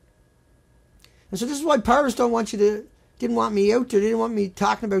 And so this is why powers didn't want me out there. They didn't want me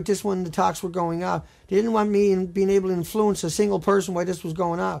talking about this when the talks were going on. They didn't want me being able to influence a single person while this was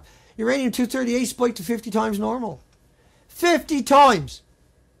going on. Uranium-238 spiked to 50 times normal. 50 times!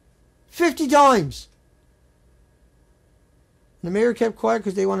 50 times! And the mayor kept quiet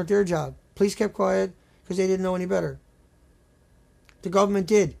because they wanted their job. Police kept quiet because they didn't know any better. The government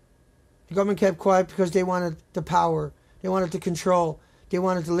did. The government kept quiet because they wanted the power. They wanted the control. They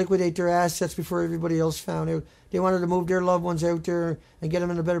wanted to liquidate their assets before everybody else found out. They wanted to move their loved ones out there and get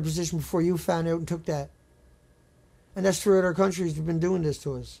them in a better position before you found out and took that. And that's throughout our countries. They've been doing this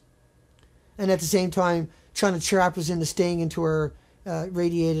to us. And at the same time, trying to trap us into staying into our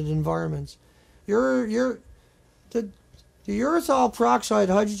radiated environments. The urethol peroxide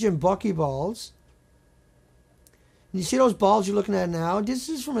hydrogen buckyballs. You see those balls you're looking at now? This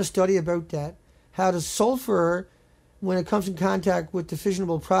is from a study about that. How the sulfur, when it comes in contact with the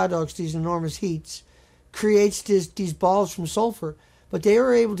fissionable products, these enormous heats, creates these balls from sulfur. But they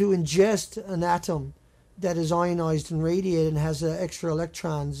are able to ingest an atom that is ionized and radiated and has extra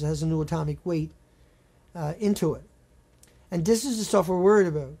electrons, has a new atomic weight into it. And this is the stuff we're worried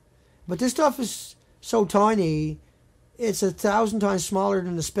about. But this stuff is so tiny, it's 1,000 times smaller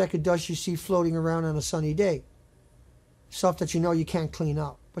than the speck of dust you see floating around on a sunny day. Stuff that you know you can't clean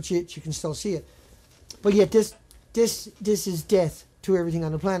up, but you can still see it. But yet this is death to everything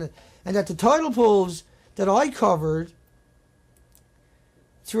on the planet. And that the tidal pools that I covered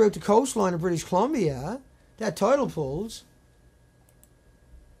throughout the coastline of British Columbia, that tidal pools,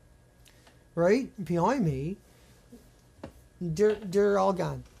 right behind me, they're all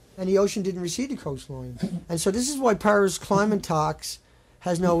gone. And the ocean didn't recede the coastline. And so this is why Paris Climate Talks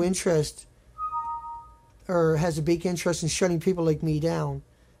has no interest, or has a big interest in shutting people like me down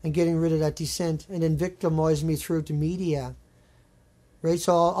and getting rid of that dissent and then victimizing me through the media right?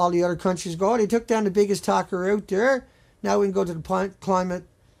 So all the other countries go, oh, they took down the biggest talker out there. Now we can go to the climate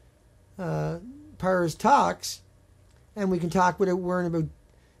Paris talks, and we can talk without worrying about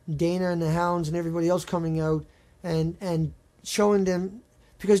Dana and the Hounds and everybody else coming out and showing them,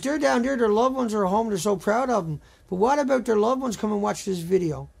 because they're down there, their loved ones are home, they're so proud of them. But what about their loved ones come and watch this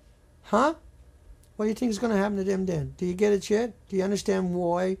video? Huh? What do you think is going to happen to them then? Do you get it yet? Do you understand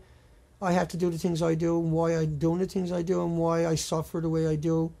why I have to do the things I do, and why I'm doing the things I do, and why I suffer the way I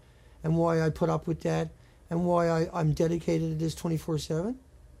do, and why I put up with that, and why I'm dedicated to this 24/7?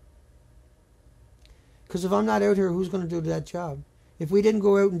 Because if I'm not out here, who's going to do that job? If we didn't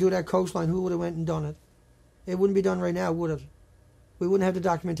go out and do that coastline, who would have went and done it? It wouldn't be done right now, would it? We wouldn't have the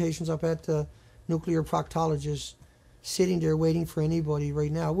documentations up at the nuclear proctologists sitting there waiting for anybody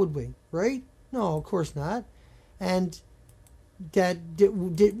right now, would we? Right? No, of course not. And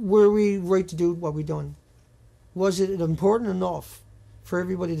were we right to do what we done? Was it important enough for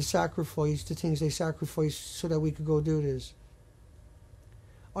everybody to sacrifice the things they sacrificed so that we could go do this?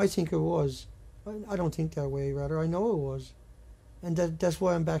 I think it was. I don't think that way, rather. I know it was. And that's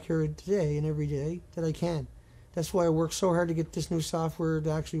why I'm back here today and every day that I can. That's why I work so hard to get this new software to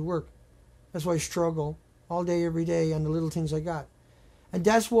actually work. That's why I struggle all day, every day on the little things I got. And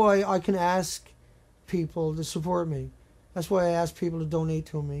that's why I can ask people to support me. That's why I ask people to donate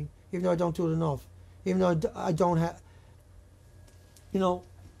to me, even though I don't do it enough. Even though I don't have... You know,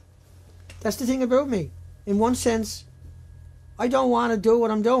 that's the thing about me. In one sense, I don't want to do what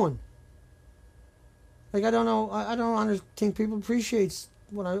I'm doing. Like, I don't know, I don't think people appreciate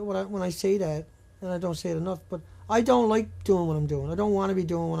when I say that, and I don't say it enough, but I don't like doing what I'm doing. I don't want to be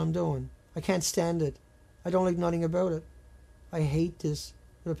doing what I'm doing. I can't stand it. I don't like nothing about it. I hate this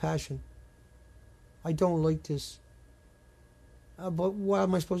with a passion. I don't like this. But what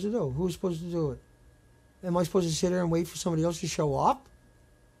am I supposed to do? Who's supposed to do it? Am I supposed to sit there and wait for somebody else to show up?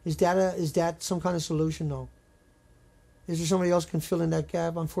 Is that some kind of solution, though? Is there somebody else can fill in that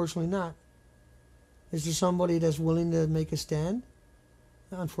gap? Unfortunately not. Is there somebody that's willing to make a stand?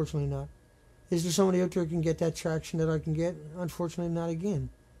 Unfortunately not. Is there somebody out there who can get that traction that I can get? Unfortunately not again.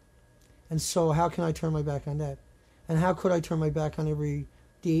 And so how can I turn my back on that? And how could I turn my back on the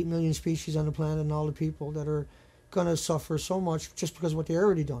 8 million species on the planet and all the people that are going to suffer so much just because of what they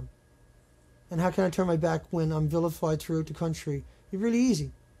already done? And how can I turn my back when I'm vilified throughout the country? It's really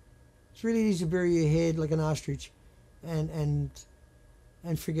easy. It's really easy to bury your head like an ostrich and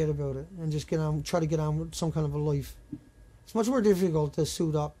forget about it and just try to get on with some kind of a life. It's much more difficult to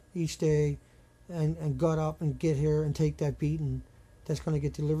suit up each day and gut up and get here and take that beating that's going to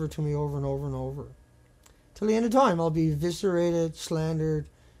get delivered to me over and over and over. Till the end of time, I'll be eviscerated, slandered,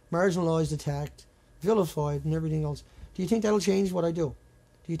 marginalized, attacked, vilified, and everything else. Do you think that'll change what I do?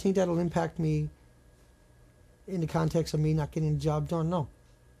 Do you think that'll impact me in the context of me not getting the job done? No.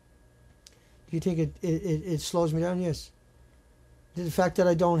 Do you think it slows me down? Yes. The fact that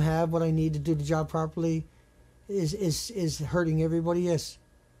I don't have what I need to do the job properly is hurting everybody? Yes.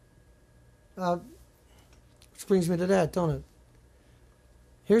 Which brings me to that, don't it?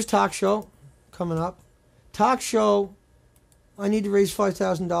 Here's talk show coming up. Talk show, I need to raise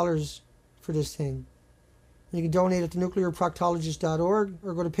 $5,000 for this thing. You can donate at thenuclearproctologist.org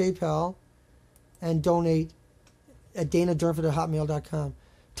or go to PayPal and donate at danadurnford@hotmail.com.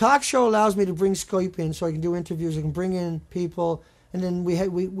 Talk show allows me to bring Skype in so I can do interviews. I can bring in people, and then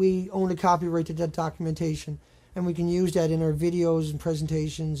we own the copyright to that documentation, and we can use that in our videos and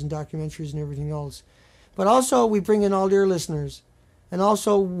presentations and documentaries and everything else. But also we bring in all their listeners, and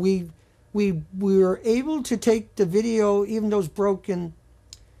also we were able to take the video, even though it's broken,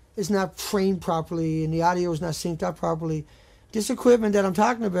 it's not framed properly, and the audio is not synced up properly. This equipment that I'm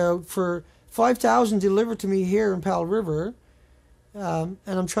talking about for $5,000 delivered to me here in Powell River, and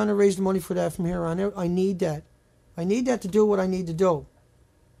I'm trying to raise the money for that from here on out. I need that. I need that to do what I need to do.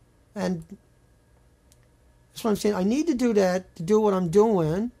 And that's what I'm saying. I need to do that to do what I'm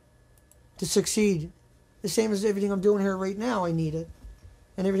doing to succeed. The same as everything I'm doing here right now, I need it.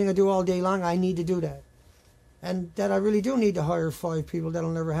 And everything I do all day long, I need to do that. And that I really do need to hire 5 people. That'll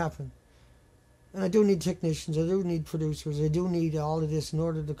never happen. And I do need technicians. I do need producers. I do need all of this in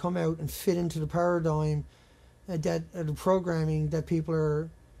order to come out and fit into the paradigm that the programming that people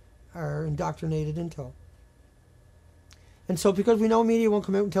are indoctrinated into. And so because we know media won't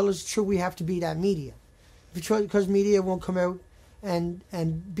come out and tell us true, we have to be that media. Because media won't come out and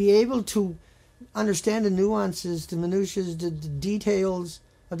be able to understand the nuances, the minutiae, the details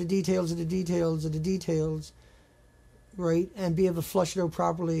of the details of the details of the details, right, and be able to flush it out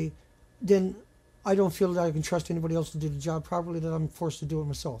properly, then I don't feel that I can trust anybody else to do the job properly, that I'm forced to do it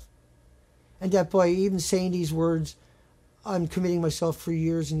myself. And that by even saying these words, I'm committing myself for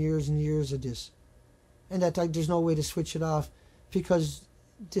years and years and years of this, and that there's no way to switch it off, because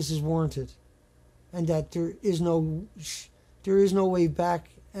this is warranted, and that there is no way back,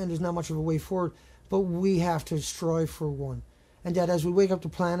 and there's not much of a way forward. But we have to strive for one, and that as we wake up the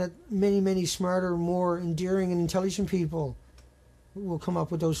planet, many smarter, more endearing, and intelligent people will come up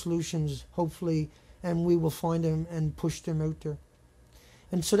with those solutions, hopefully, and we will find them and push them out there.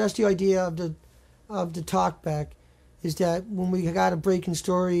 And so that's the idea of the talk back, is that when we got a breaking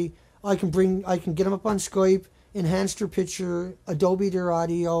story, I can get them up on Skype, enhance their picture, Adobe their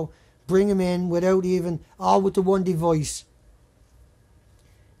audio, bring them in without even, all with the one device,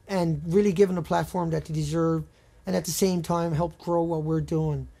 and really give them a platform that they deserve, and at the same time help grow what we're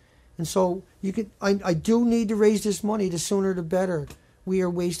doing. And so I do need to raise this money. The sooner the better. We are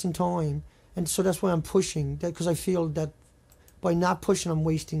wasting time, and so that's why I'm pushing that, because I feel that by not pushing, I'm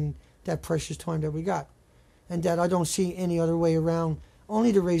wasting that precious time that we got, and that I don't see any other way around,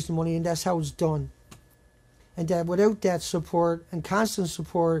 only to raise the money, and that's how it's done. And that without that support and constant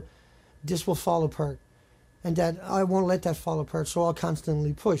support, this will fall apart, and that I won't let that fall apart, so I'll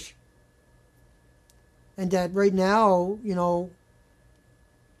constantly push. And that right now,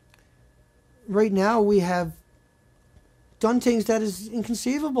 we have done things that is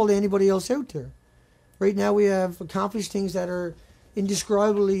inconceivable to anybody else out there. Right now we have accomplished things that are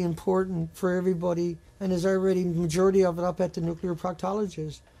indescribably important for everybody, and there's already majority of it up at the nuclear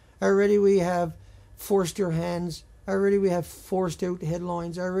proctologists. Already we have forced their hands. Already we have forced out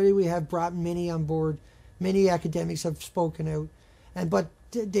headlines. Already we have brought many on board. Many academics have spoken out, but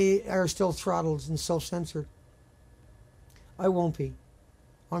they are still throttled and self-censored. I won't be.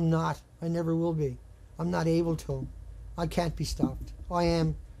 I'm not. I never will be. I'm not able to. I can't be stopped. I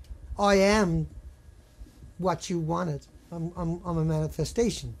am what you wanted. I'm a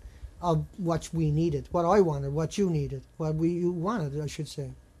manifestation of what we needed, what I wanted, what you needed, what you wanted, I should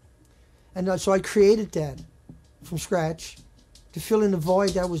say. And so I created that from scratch to fill in the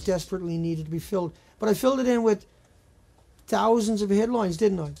void that was desperately needed to be filled. But I filled it in with thousands of headlines,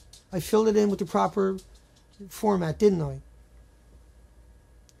 didn't I? I filled it in with the proper format, didn't I?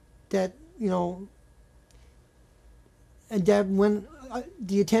 That, and that when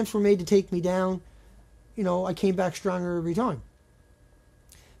the attempts were made to take me down, I came back stronger every time.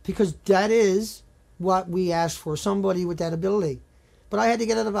 Because that is what we asked for, somebody with that ability. But I had to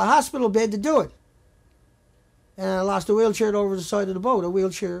get out of a hospital bed to do it. And I lost a wheelchair over the side of the boat, my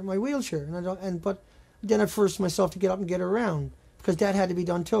wheelchair. But then I forced myself to get up and get around, because that had to be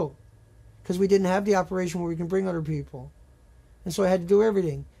done too. Because we didn't have the operation where we can bring other people. And so I had to do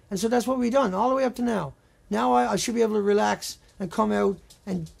everything. And so that's what we've done all the way up to now. Now I should be able to relax and come out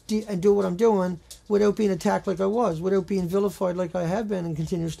and do what I'm doing without being attacked like I was, without being vilified like I have been and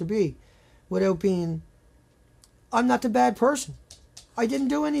continues to be, without being... I'm not the bad person. I didn't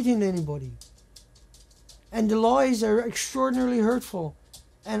do anything to anybody. And the lies are extraordinarily hurtful.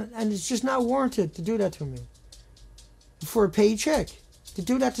 And it's just not warranted to do that to me. For a paycheck. To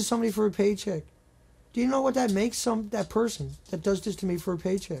do that to somebody for a paycheck. Do you know what that makes that person that does this to me for a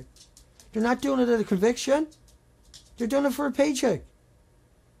paycheck? They're not doing it at a conviction. They're doing it for a paycheck.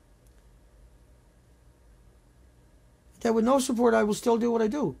 That with no support, I will still do what I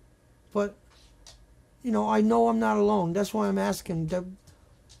do. But, I know I'm not alone. That's why I'm asking. That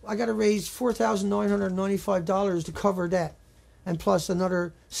I got to raise $4,995 to cover that. And plus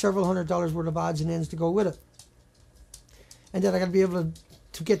another several $100s worth of odds and ends to go with it. And then I got to be able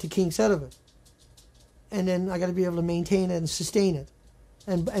to get the kinks out of it. And then I got to be able to maintain it and sustain it.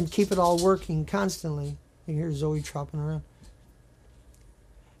 And keep it all working constantly. And here's Zoe chopping around.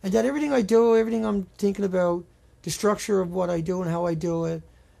 And that everything I do, everything I'm thinking about, the structure of what I do and how I do it,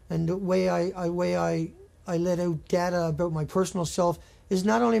 and the way I let out data about my personal self is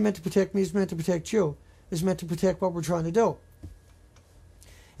not only meant to protect me, it's meant to protect you. It's meant to protect what we're trying to do.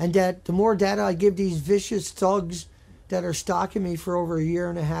 And that the more data I give these vicious thugs that are stalking me for over a year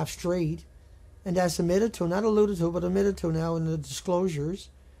and a half straight, and that's admitted to, not alluded to, but admitted to now in the disclosures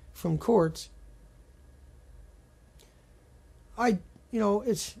from courts,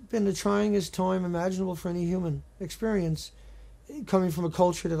 it's been the tryingest time imaginable for any human experience coming from a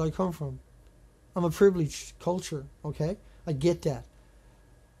culture that I come from. I'm a privileged culture, okay? I get that.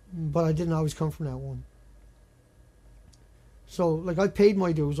 But I didn't always come from that one. So, I paid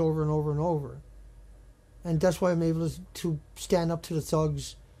my dues over and over and over. And that's why I'm able to stand up to the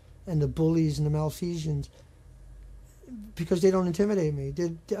thugs and the bullies and the Malthusians, because they don't intimidate me.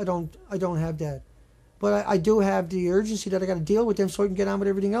 I don't have that. But I do have the urgency that I got to deal with them so I can get on with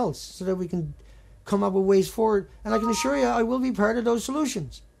everything else, so that we can come up with ways forward. And I can assure you, I will be part of those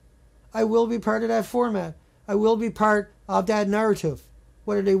solutions. I will be part of that format. I will be part of that narrative.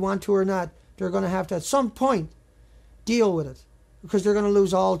 Whether they want to or not, they're going to have to at some point deal with it, because they're going to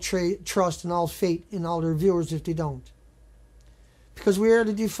lose all trust and all faith in all their viewers if they don't. Because we are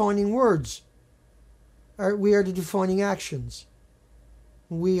the defining words. We are the defining actions.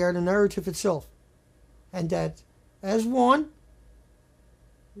 We are the narrative itself. And that as one,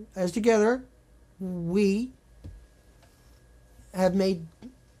 as together, we have made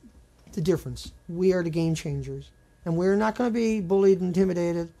the difference. We are the game changers. And we're not going to be bullied,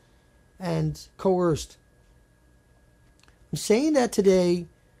 intimidated, and coerced. I'm saying that today,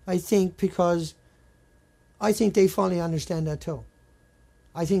 I think, because I think they finally understand that too.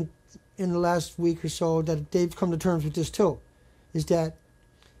 I think in the last week or so that they've come to terms with this too, is that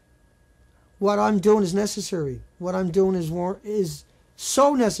what I'm doing is necessary. What I'm doing is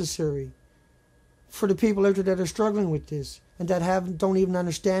so necessary for the people out there that are struggling with this and that don't even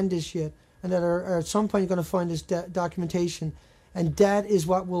understand this yet, and that are at some point going to find this documentation, and that is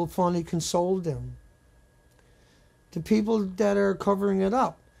what will finally console them. The people that are covering it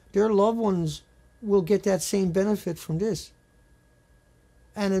up, their loved ones will get that same benefit from this,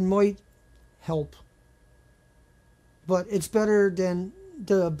 and it might help. But it's better than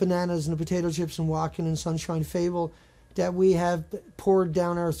the bananas and the potato chips and walking in sunshine fable that we have poured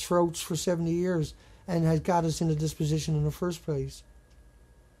down our throats for 70 years and has got us into this position in the first place.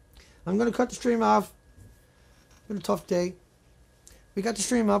 I'm going to cut the stream off. It's been a tough day. We got the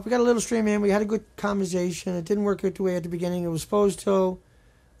stream up. We got a little stream in. We had a good conversation. It didn't work out the way at the beginning it was supposed to.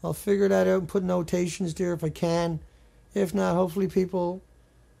 I'll figure that out and put notations there if I can. If not, hopefully people,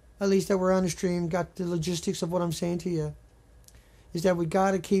 at least that were on the stream, got the logistics of what I'm saying to you. Is that we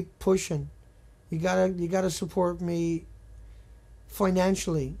got to keep pushing. You gotta support me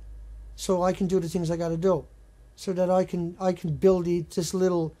financially, so I can do the things I got to do, so that I can build this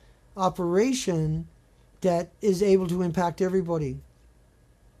little operation that is able to impact everybody.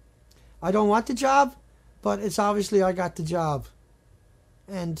 I don't want the job, but it's obviously I got the job,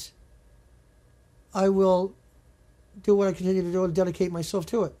 and I will do what I continue to do and dedicate myself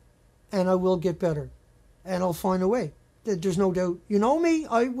to it, and I will get better, and I'll find a way. There's no doubt. You know me,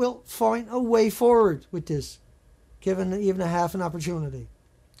 I will find a way forward with this, given even a half an opportunity.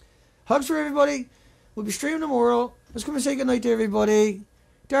 Hugs for everybody. We'll be streaming tomorrow. Let's come and say goodnight to everybody.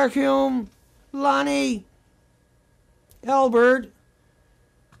 Darkhume, Lonnie, Albert,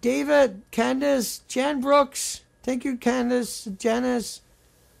 David, Candace, Jan Brooks. Thank you, Candace, Janice.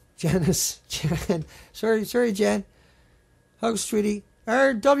 Jan. Sorry, Jan. Hugs, sweetie.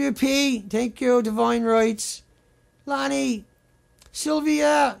 RWP, thank you, Divine Rights. Lonnie,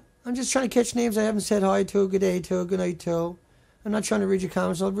 Sylvia, I'm just trying to catch names I haven't said hi to, good day to, good night to. I'm not trying to read your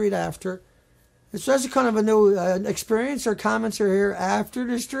comments, I'll read after. It's just a kind of a new experience. Our comments are here after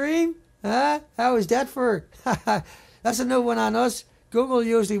the stream. Huh? How is that for? That's a new one on us. Google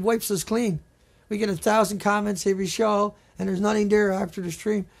usually wipes us clean. We get 1,000 comments every show, and there's nothing there after the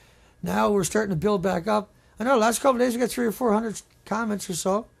stream. Now we're starting to build back up. I know the last couple of days we got 300 or 400 comments or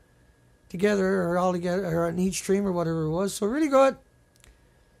so. Together or all together or on each stream or whatever it was. So really good.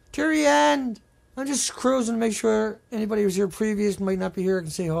 Terry Ann, I'm just cruising to make sure anybody who was here previous might not be here can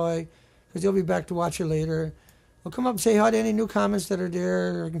say hi, because they'll be back to watch it later. I'll come up and say hi to any new comments that are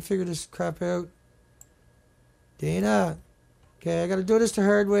there, or I can figure this crap out. Dana, okay, I got to do this the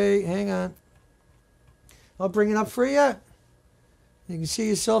hard way. Hang on. I'll bring it up for you. You can see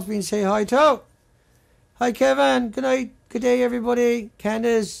yourself being say hi to. Hi Kevin, good night, good day everybody.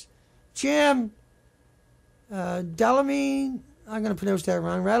 Candace, Jim, Dalamine, I'm going to pronounce that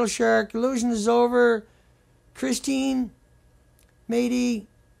wrong. Rattleshark, Illusion is over. Christine, Matey,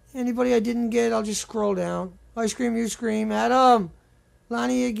 anybody I didn't get, I'll just scroll down. I scream, you scream. Adam,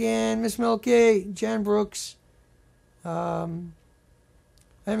 Lonnie again, Miss Milky, Jan Brooks. I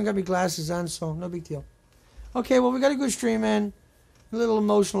haven't got my glasses on, so no big deal. Okay, well, we got a good stream in. A little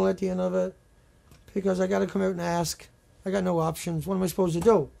emotional at the end of it, because I got to come out and ask. I got no options. What am I supposed to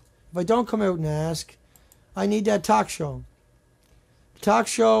do? If I don't come out and ask, I need that talk show. Talk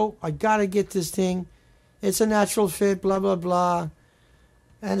show, I got to get this thing. It's a natural fit, blah, blah, blah.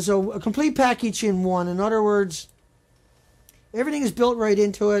 And so a complete package in one. In other words, everything is built right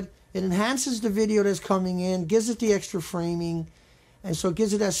into it. It enhances the video that's coming in, gives it the extra framing, and so it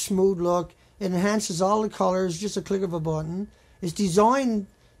gives it that smooth look. It enhances all the colors, just a click of a button. It's designed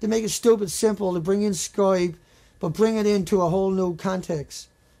to make it stupid simple, to bring in Skype, but bring it into a whole new context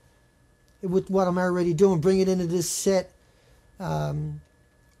with what I'm already doing, bring it into this set. I'm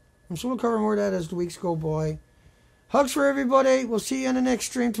still going to cover more of that as the weeks go by. Hugs for everybody. We'll see you on the next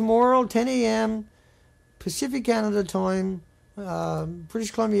stream tomorrow, 10 a.m. Pacific Canada time.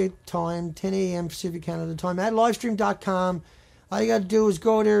 British Columbia time, 10 a.m. Pacific Canada time, at livestream.com. All you got to do is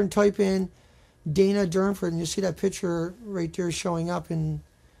go there and type in Dana Durnford, and you'll see that picture right there showing up in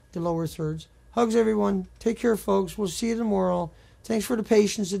the lower thirds. Hugs, everyone. Take care, folks. We'll see you tomorrow. Thanks for the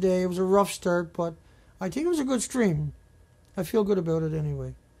patience today. It was a rough start, but I think it was a good stream. I feel good about it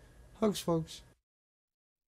anyway. Hugs, folks.